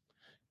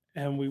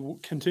 And we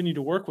continue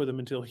to work with him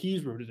until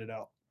he's rooted it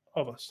out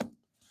of us.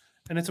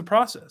 And it's a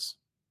process.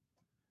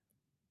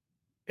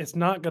 It's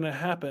not going to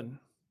happen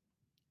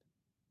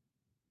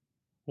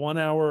 1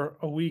 hour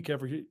a week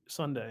every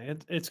Sunday.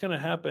 It's going to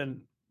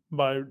happen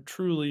by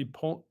truly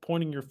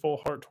pointing your full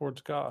heart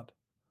towards God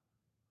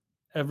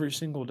every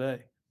single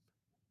day.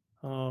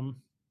 And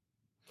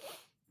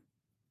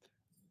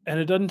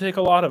it doesn't take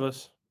a lot of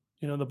us.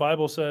 The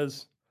Bible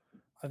says,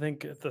 I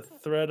think at the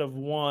threat of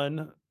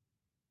one,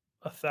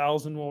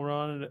 1,000 will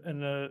run,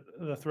 and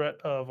the threat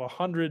of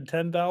 100,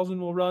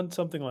 10,000 will run,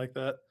 something like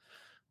that.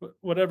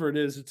 Whatever it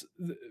is, it's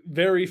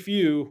very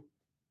few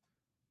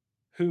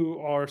who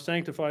are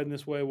sanctified in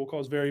this way will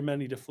cause very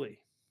many to flee.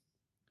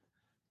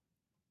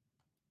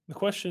 The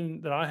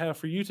question that I have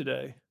for you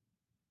today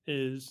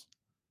is,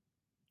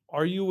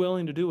 are you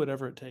willing to do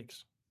whatever it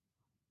takes?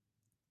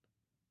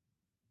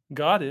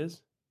 God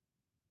is,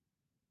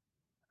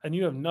 and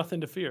you have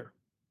nothing to fear.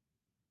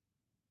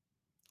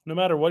 No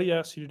matter what he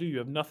asks you to do, you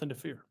have nothing to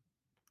fear.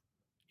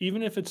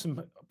 Even if it's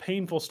some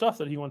painful stuff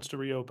that he wants to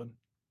reopen,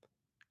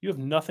 you have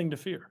nothing to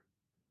fear.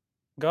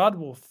 God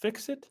will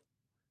fix it.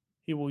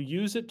 He will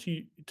use it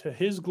to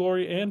his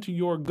glory and to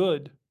your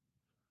good.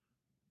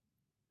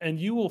 And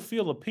you will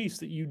feel a peace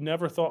that you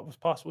never thought was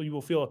possible. You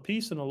will feel a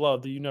peace and a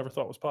love that you never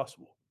thought was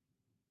possible.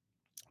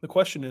 The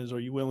question is, are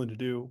you willing to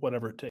do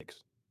whatever it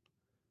takes?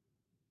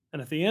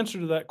 And if the answer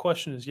to that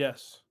question is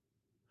yes,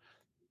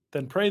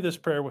 then pray this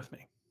prayer with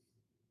me.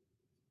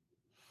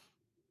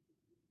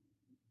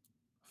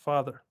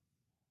 Father,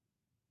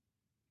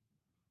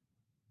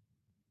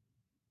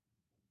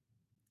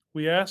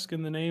 we ask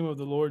in the name of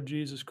the Lord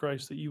Jesus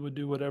Christ that you would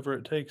do whatever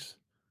it takes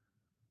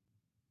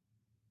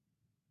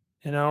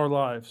in our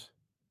lives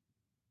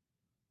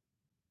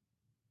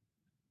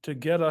to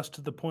get us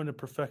to the point of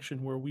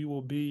perfection where we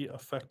will be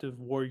effective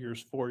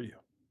warriors for you.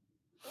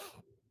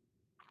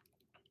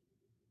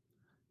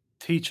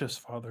 Teach us,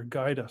 Father,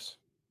 guide us.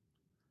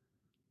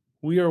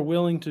 We are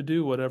willing to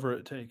do whatever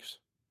it takes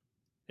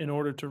in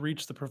order to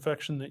reach the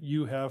perfection that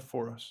you have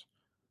for us.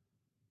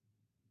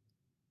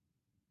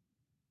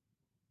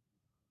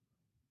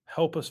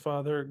 Help us,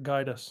 Father,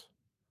 guide us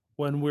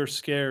when we're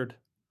scared,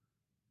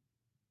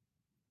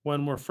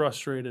 when we're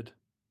frustrated.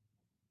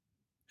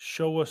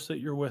 Show us that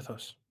you're with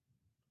us.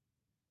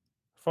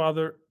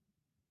 Father,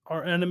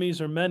 our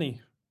enemies are many,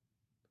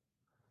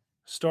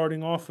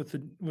 starting off with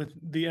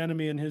the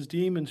enemy and his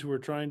demons who are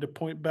trying to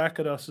point back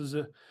at us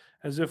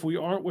as if we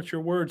aren't what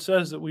your word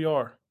says that we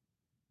are.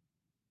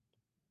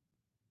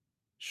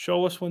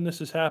 Show us when this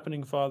is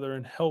happening, Father,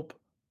 and help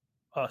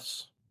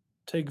us.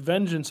 Take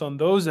vengeance on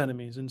those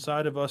enemies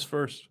inside of us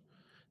first.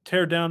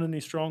 Tear down any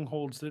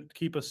strongholds that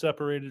keep us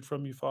separated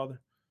from you,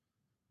 Father.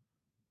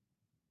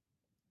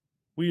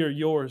 We are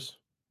yours.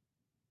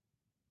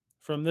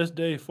 From this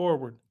day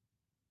forward,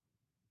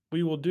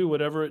 we will do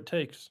whatever it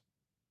takes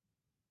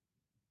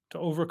to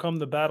overcome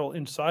the battle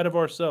inside of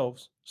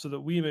ourselves so that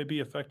we may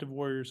be effective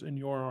warriors in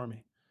your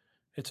army.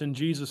 It's in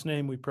Jesus'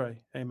 name we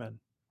pray. Amen.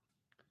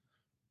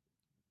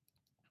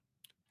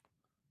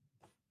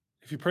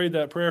 If you prayed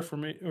that prayer for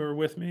me or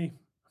with me,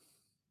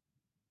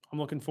 I'm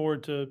looking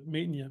forward to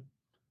meeting you.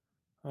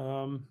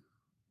 You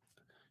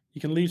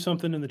can leave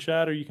something in the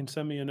chat, or you can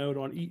send me a note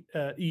on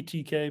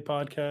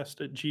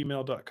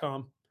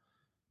etkpodcast@gmail.com.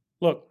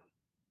 Look,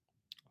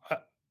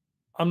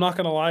 I'm not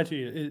going to lie to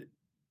you.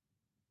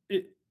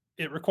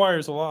 It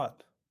requires a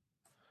lot.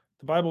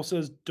 The Bible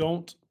says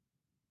The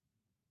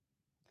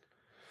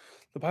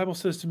Bible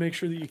says to make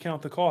sure that you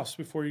count the costs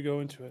before you go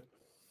into it.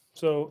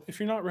 So if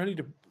you're not ready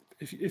to,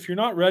 if you're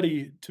not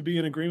ready to be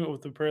in agreement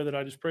with the prayer that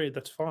I just prayed,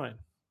 that's fine.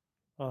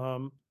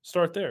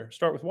 Start there.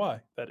 Start with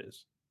why that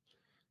is.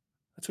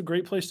 That's a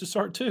great place to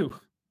start too.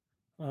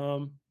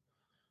 And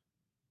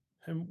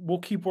we'll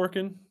keep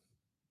working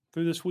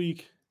through this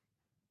week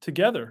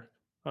together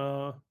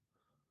to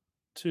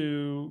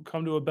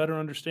come to a better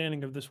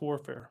understanding of this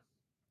warfare,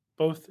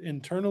 both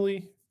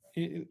internally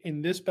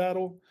in this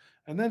battle,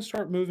 and then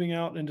start moving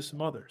out into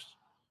some others.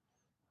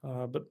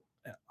 But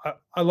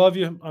I love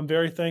you. I'm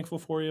very thankful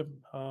for you.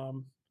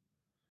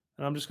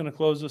 And I'm just going to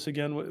close this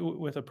again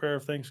with a prayer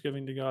of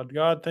thanksgiving to God.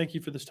 God, thank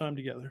you for this time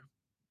together.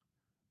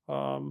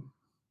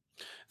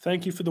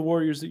 Thank you for the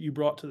warriors that you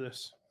brought to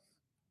this.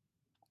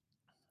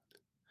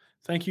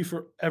 Thank you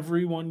for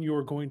everyone you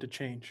are going to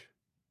change.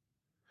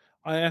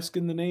 I ask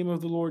in the name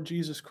of the Lord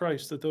Jesus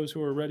Christ that those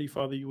who are ready,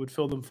 Father, you would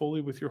fill them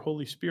fully with your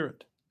Holy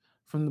Spirit,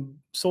 from the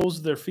soles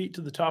of their feet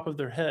to the top of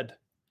their head.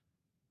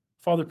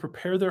 Father,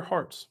 prepare their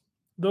hearts.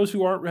 Those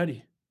who aren't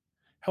ready,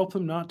 help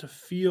them not to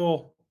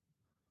feel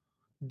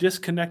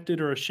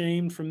disconnected or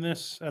ashamed from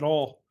this at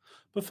all.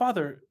 But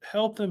Father,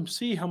 help them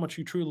see how much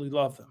you truly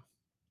love them.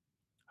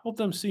 Help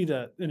them see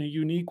that in a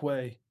unique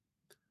way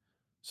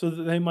so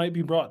that they might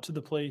be brought to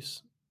the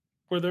place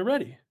where they're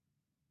ready.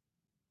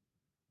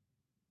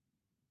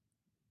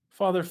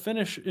 Father,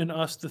 finish in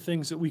us the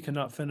things that we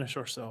cannot finish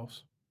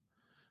ourselves.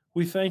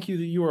 We thank you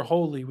that you are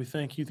holy. We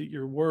thank you that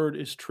your word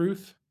is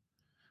truth.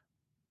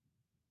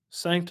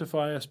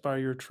 Sanctify us by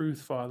your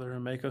truth, Father,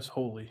 and make us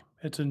holy.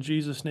 It's in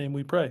Jesus' name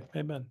we pray.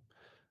 Amen.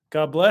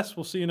 God bless.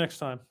 We'll see you next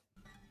time.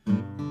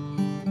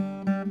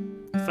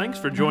 Thanks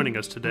for joining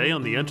us today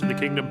on the Enter the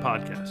Kingdom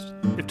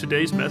podcast. If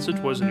today's message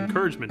was an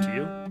encouragement to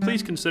you,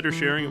 please consider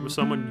sharing it with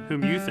someone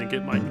whom you think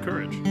it might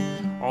encourage.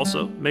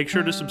 Also, make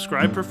sure to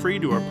subscribe for free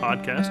to our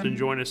podcast and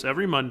join us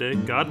every Monday,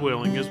 God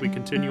willing, as we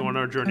continue on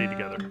our journey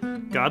together.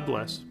 God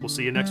bless. We'll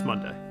see you next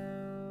Monday.